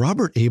 If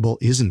Robert Abel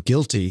isn't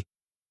guilty,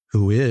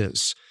 who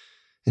is?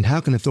 And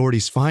how can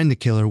authorities find the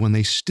killer when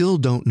they still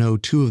don't know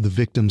two of the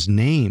victims'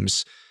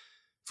 names?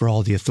 For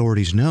all the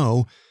authorities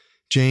know,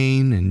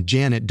 Jane and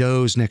Janet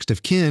Doe's next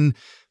of kin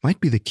might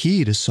be the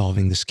key to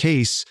solving this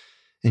case,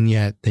 and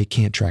yet they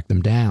can't track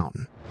them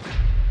down.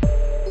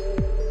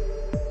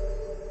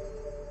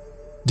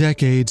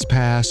 Decades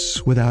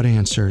pass without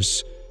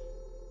answers.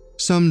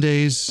 Some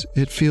days,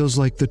 it feels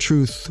like the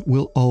truth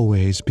will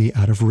always be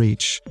out of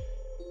reach.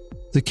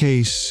 The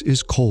case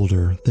is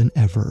colder than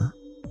ever.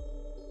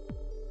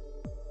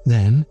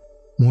 Then,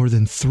 more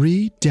than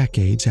 3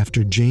 decades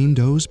after Jane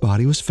Doe's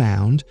body was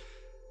found,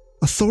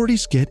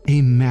 authorities get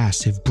a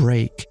massive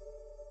break.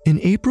 In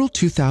April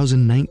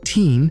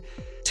 2019,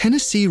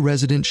 Tennessee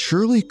resident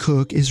Shirley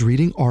Cook is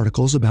reading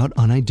articles about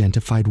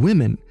unidentified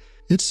women.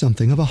 It's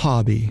something of a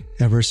hobby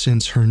ever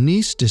since her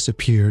niece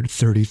disappeared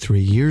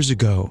 33 years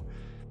ago.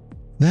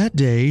 That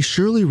day,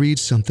 Shirley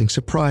reads something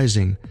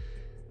surprising.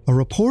 A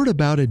report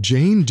about a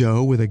Jane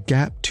Doe with a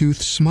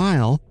gap-toothed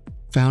smile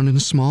found in a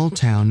small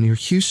town near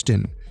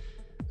Houston.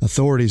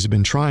 Authorities have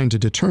been trying to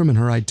determine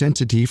her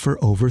identity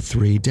for over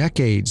 3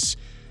 decades.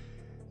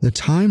 The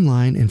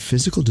timeline and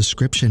physical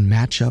description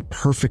match up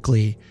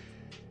perfectly.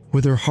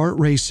 With her heart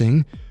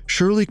racing,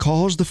 Shirley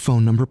calls the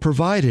phone number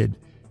provided.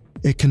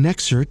 It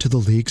connects her to the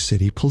League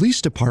City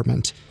Police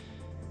Department.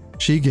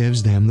 She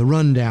gives them the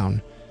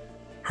rundown.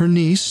 Her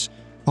niece,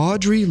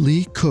 Audrey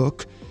Lee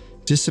Cook,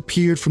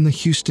 disappeared from the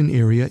Houston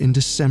area in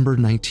December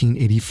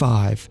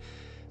 1985,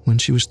 when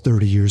she was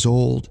 30 years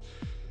old.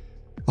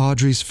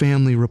 Audrey's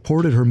family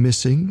reported her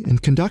missing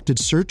and conducted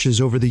searches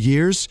over the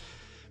years,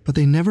 but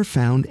they never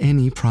found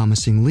any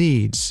promising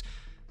leads.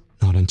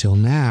 Not until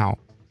now.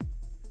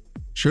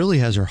 Shirley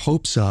has her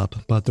hopes up,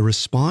 but the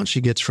response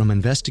she gets from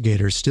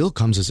investigators still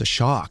comes as a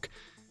shock.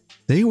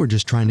 They were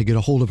just trying to get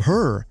a hold of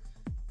her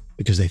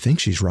because they think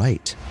she's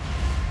right.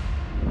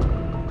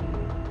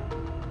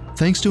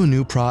 Thanks to a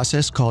new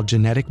process called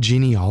genetic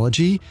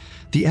genealogy,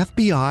 the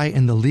FBI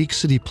and the League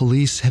City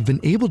Police have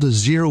been able to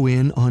zero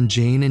in on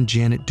Jane and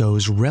Janet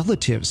Doe's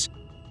relatives.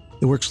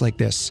 It works like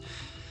this.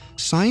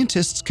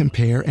 Scientists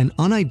compare an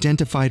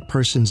unidentified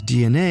person's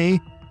DNA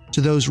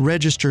to those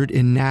registered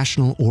in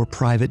national or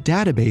private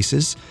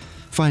databases,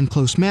 find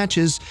close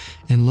matches,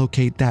 and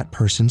locate that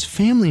person's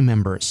family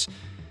members.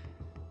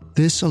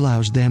 This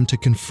allows them to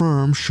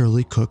confirm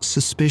Shirley Cook's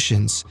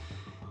suspicions.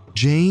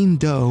 Jane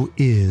Doe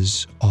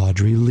is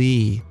Audrey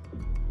Lee.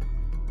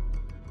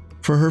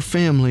 For her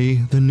family,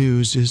 the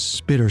news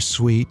is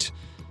bittersweet.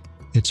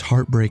 It's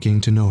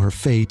heartbreaking to know her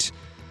fate,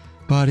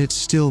 but it's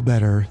still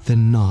better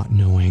than not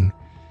knowing.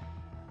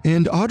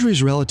 And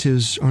Audrey's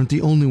relatives aren't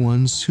the only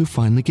ones who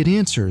finally get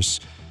answers.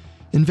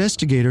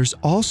 Investigators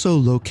also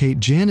locate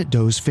Janet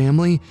Doe's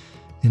family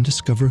and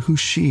discover who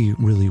she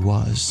really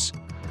was.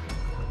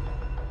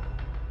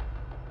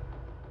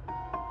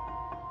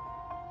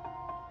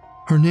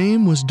 Her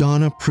name was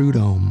Donna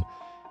Prudhomme.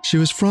 She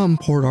was from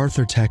Port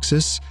Arthur,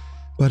 Texas,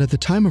 but at the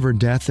time of her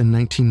death in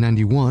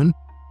 1991,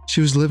 she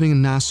was living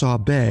in Nassau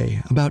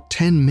Bay, about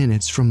 10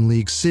 minutes from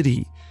League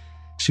City.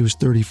 She was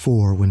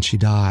 34 when she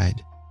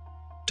died.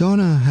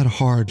 Donna had a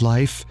hard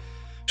life.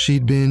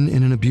 She'd been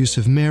in an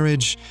abusive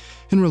marriage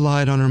and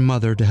relied on her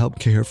mother to help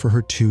care for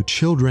her 2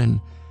 children.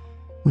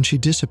 When she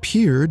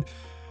disappeared,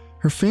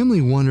 her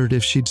family wondered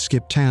if she'd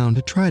skip town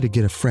to try to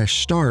get a fresh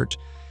start.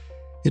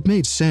 It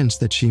made sense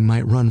that she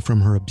might run from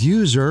her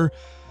abuser,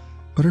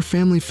 but her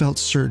family felt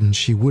certain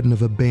she wouldn't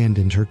have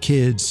abandoned her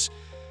kids.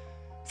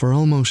 For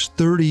almost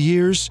 30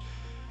 years,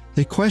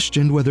 they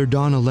questioned whether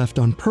Donna left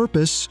on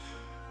purpose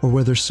or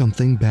whether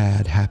something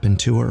bad happened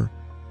to her.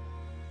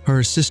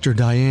 Her sister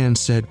Diane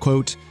said,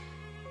 quote,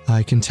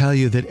 "I can tell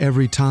you that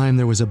every time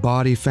there was a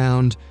body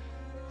found,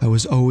 I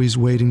was always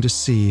waiting to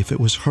see if it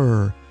was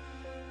her.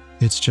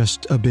 It's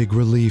just a big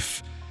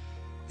relief.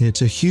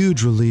 It's a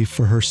huge relief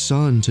for her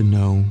son to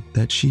know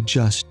that she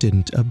just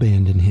didn't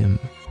abandon him."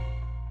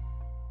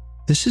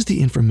 This is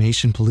the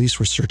information police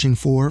were searching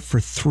for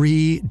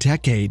 3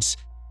 decades.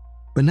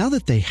 But now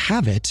that they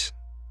have it,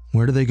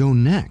 where do they go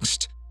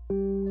next?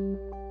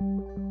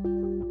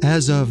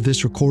 As of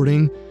this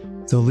recording,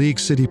 the League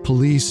City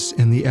Police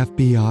and the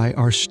FBI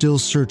are still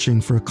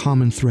searching for a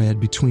common thread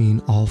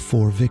between all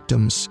 4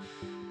 victims.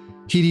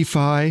 Heidi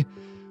Fye,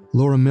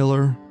 Laura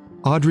Miller,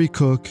 Audrey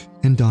Cook,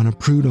 and Donna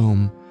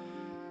Prudhomme.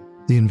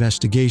 The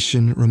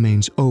investigation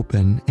remains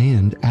open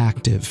and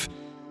active.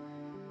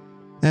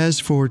 As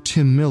for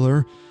Tim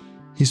Miller,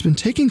 he's been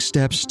taking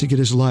steps to get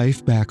his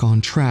life back on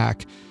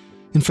track.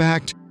 In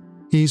fact,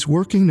 he's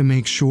working to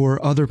make sure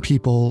other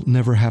people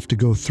never have to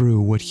go through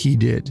what he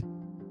did.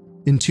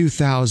 In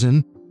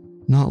 2000,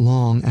 not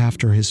long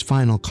after his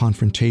final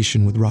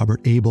confrontation with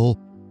Robert Abel,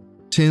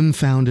 Tim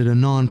founded a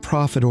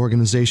nonprofit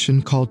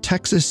organization called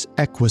Texas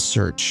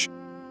EquiSearch.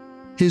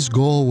 His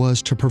goal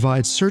was to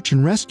provide search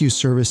and rescue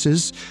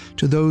services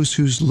to those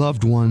whose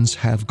loved ones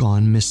have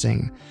gone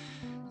missing.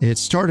 It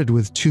started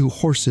with 2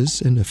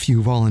 horses and a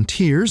few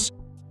volunteers.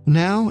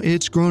 Now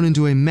it's grown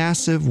into a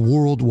massive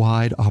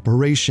worldwide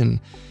operation,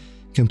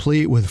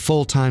 complete with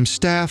full-time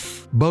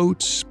staff,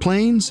 boats,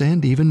 planes,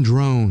 and even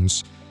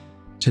drones.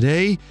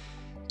 Today,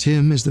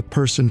 Tim is the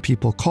person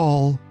people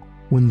call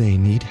when they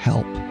need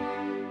help.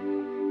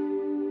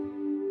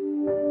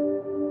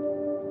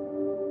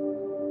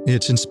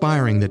 It's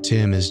inspiring that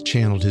Tim has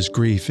channeled his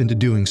grief into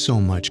doing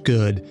so much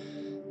good,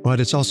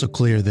 but it's also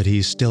clear that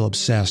he's still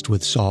obsessed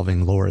with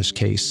solving Laura's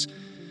case.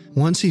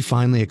 Once he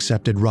finally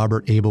accepted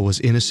Robert Abel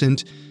was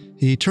innocent,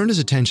 he turned his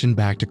attention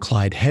back to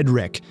Clyde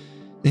Hedrick,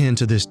 and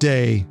to this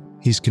day,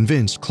 he's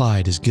convinced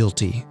Clyde is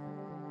guilty.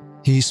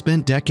 He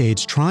spent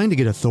decades trying to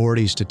get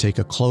authorities to take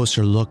a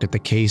closer look at the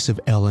case of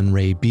Ellen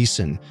Ray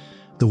Beeson,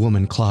 the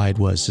woman Clyde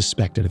was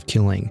suspected of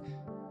killing.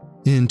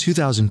 In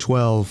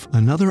 2012,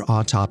 another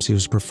autopsy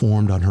was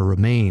performed on her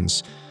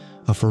remains.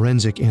 A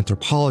forensic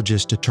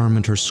anthropologist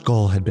determined her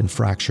skull had been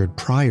fractured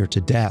prior to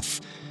death.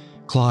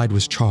 Clyde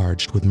was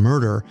charged with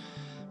murder,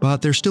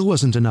 but there still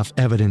wasn't enough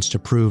evidence to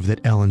prove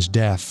that Ellen's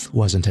death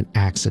wasn't an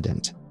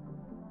accident.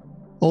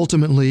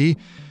 Ultimately,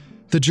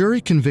 the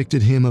jury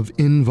convicted him of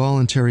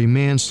involuntary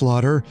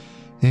manslaughter,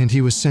 and he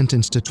was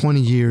sentenced to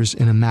 20 years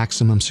in a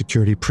maximum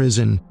security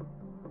prison.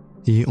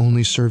 He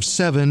only served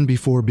 7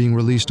 before being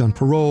released on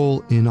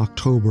parole in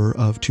October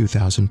of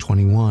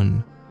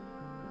 2021.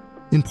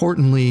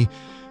 Importantly,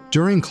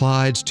 during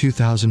Clyde's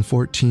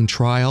 2014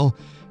 trial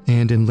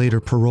and in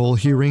later parole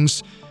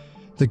hearings,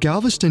 the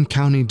Galveston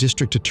County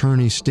District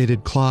Attorney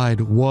stated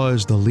Clyde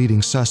was the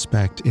leading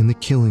suspect in the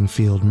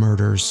Killingfield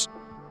murders.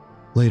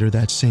 Later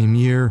that same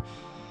year,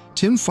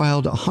 Tim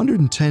filed a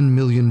 $110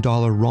 million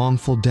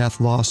wrongful death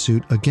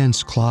lawsuit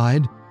against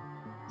Clyde,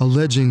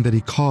 alleging that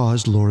he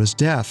caused Laura's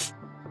death.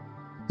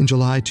 In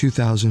July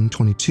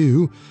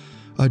 2022,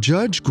 a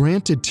judge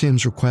granted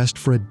Tim's request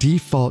for a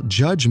default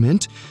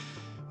judgment,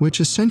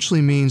 which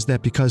essentially means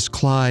that because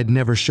Clyde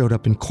never showed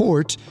up in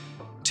court,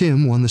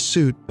 Tim won the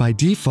suit by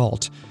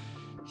default.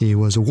 He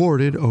was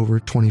awarded over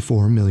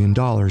 $24 million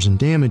in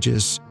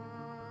damages.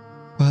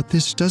 But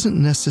this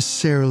doesn't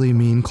necessarily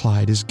mean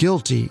Clyde is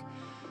guilty.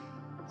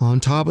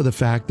 On top of the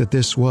fact that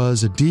this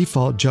was a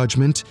default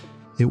judgment,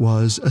 it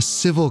was a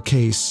civil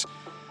case,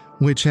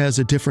 which has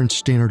a different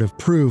standard of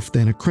proof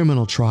than a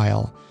criminal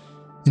trial.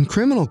 In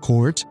criminal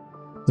court,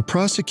 the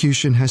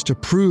prosecution has to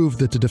prove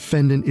that the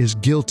defendant is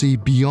guilty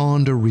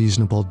beyond a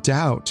reasonable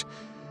doubt.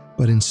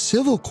 But in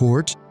civil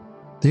court,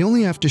 they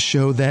only have to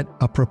show that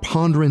a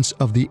preponderance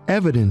of the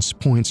evidence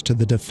points to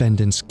the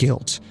defendant's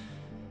guilt.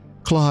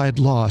 Clyde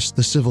lost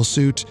the civil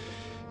suit,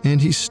 and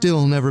he's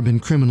still never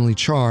been criminally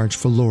charged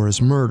for Laura's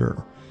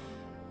murder.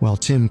 While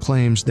Tim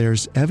claims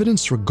there's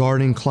evidence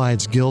regarding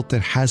Clyde's guilt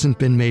that hasn't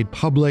been made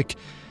public,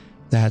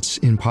 that's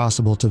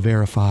impossible to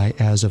verify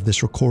as of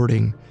this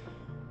recording.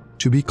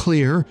 To be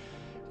clear,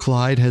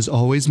 Clyde has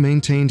always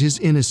maintained his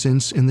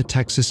innocence in the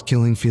Texas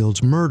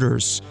Killingfields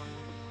murders.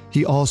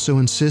 He also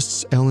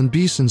insists Ellen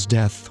Beeson's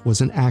death was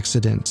an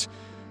accident.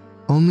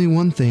 Only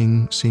one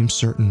thing seems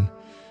certain: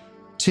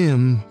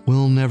 Tim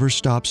will never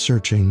stop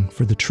searching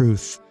for the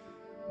truth.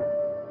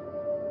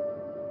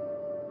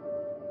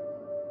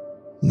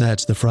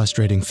 That's the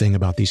frustrating thing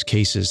about these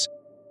cases.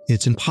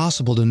 It's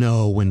impossible to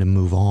know when to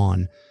move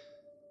on.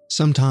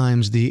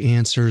 Sometimes the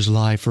answers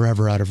lie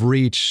forever out of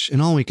reach,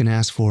 and all we can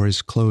ask for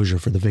is closure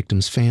for the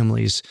victims'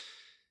 families.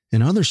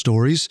 In other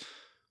stories,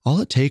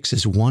 all it takes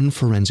is one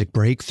forensic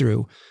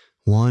breakthrough,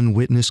 one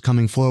witness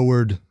coming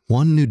forward,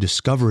 one new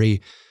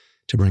discovery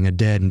to bring a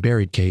dead and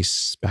buried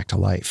case back to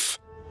life.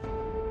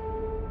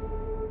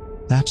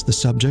 That's the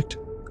subject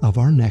of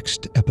our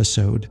next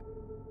episode.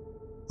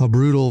 A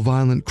brutal,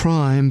 violent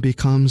crime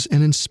becomes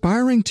an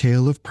inspiring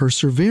tale of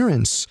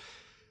perseverance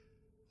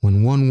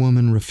when one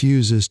woman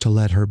refuses to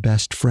let her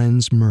best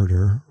friend's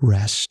murder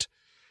rest.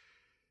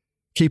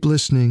 Keep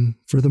listening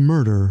for the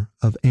murder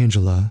of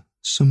Angela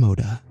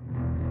Somoda.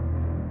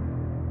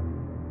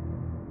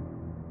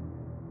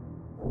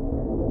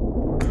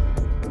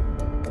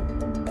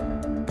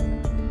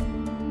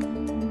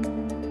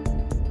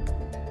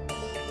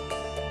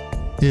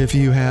 If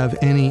you have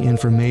any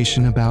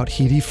information about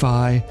Heidi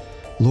Fye,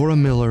 Laura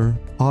Miller,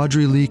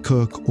 Audrey Lee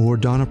Cook, or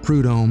Donna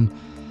Prudhomme,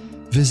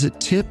 visit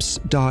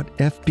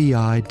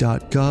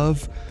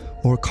tips.fbi.gov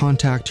or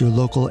contact your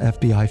local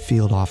FBI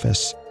field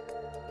office.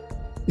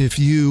 If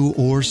you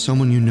or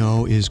someone you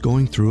know is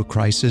going through a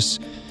crisis,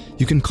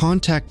 you can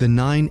contact the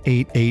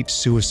 988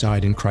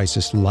 Suicide and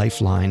Crisis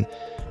Lifeline.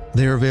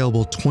 They're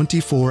available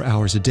 24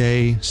 hours a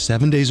day,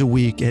 7 days a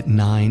week at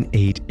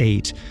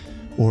 988.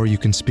 Or you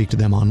can speak to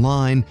them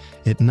online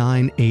at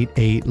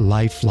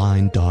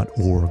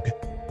 988lifeline.org.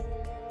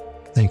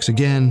 Thanks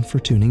again for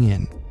tuning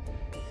in.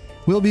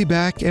 We'll be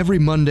back every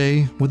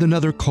Monday with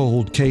another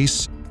cold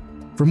case.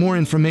 For more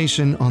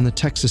information on the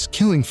Texas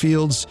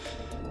Killingfields,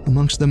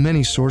 amongst the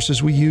many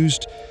sources we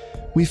used,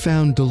 we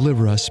found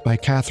Deliver Us by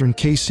Catherine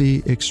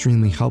Casey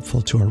extremely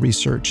helpful to our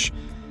research.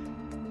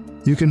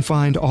 You can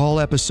find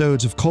all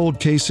episodes of Cold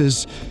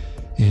Cases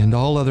and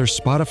all other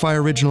Spotify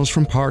originals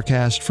from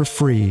Parcast for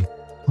free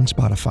on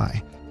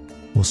Spotify.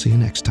 We'll see you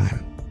next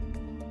time.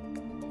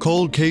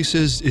 Cold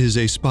Cases is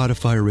a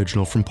Spotify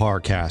original from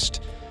Parcast,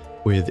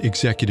 with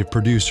executive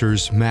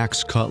producers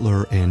Max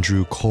Cutler and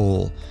Drew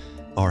Cole.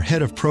 Our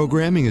head of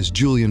programming is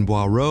Julian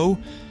Boireau.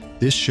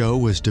 This show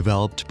was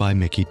developed by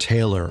Mickey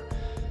Taylor.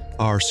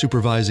 Our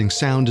supervising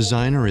sound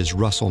designer is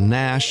Russell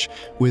Nash,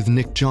 with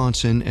Nick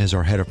Johnson as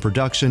our head of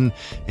production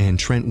and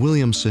Trent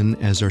Williamson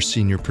as our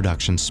senior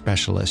production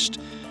specialist.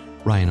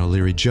 Ryan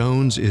O'Leary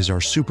Jones is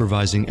our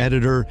supervising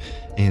editor,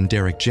 and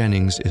Derek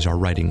Jennings is our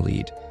writing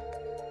lead.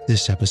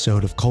 This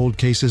episode of Cold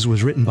Cases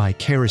was written by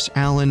Karis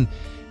Allen,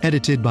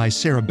 edited by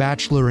Sarah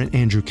Batchelor and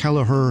Andrew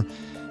Kelleher,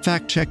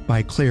 fact-checked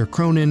by Claire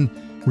Cronin,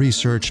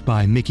 researched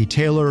by Mickey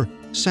Taylor,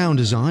 sound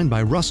design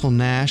by Russell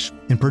Nash,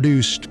 and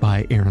produced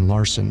by Aaron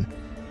Larson.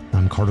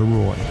 I'm Carter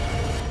Roy.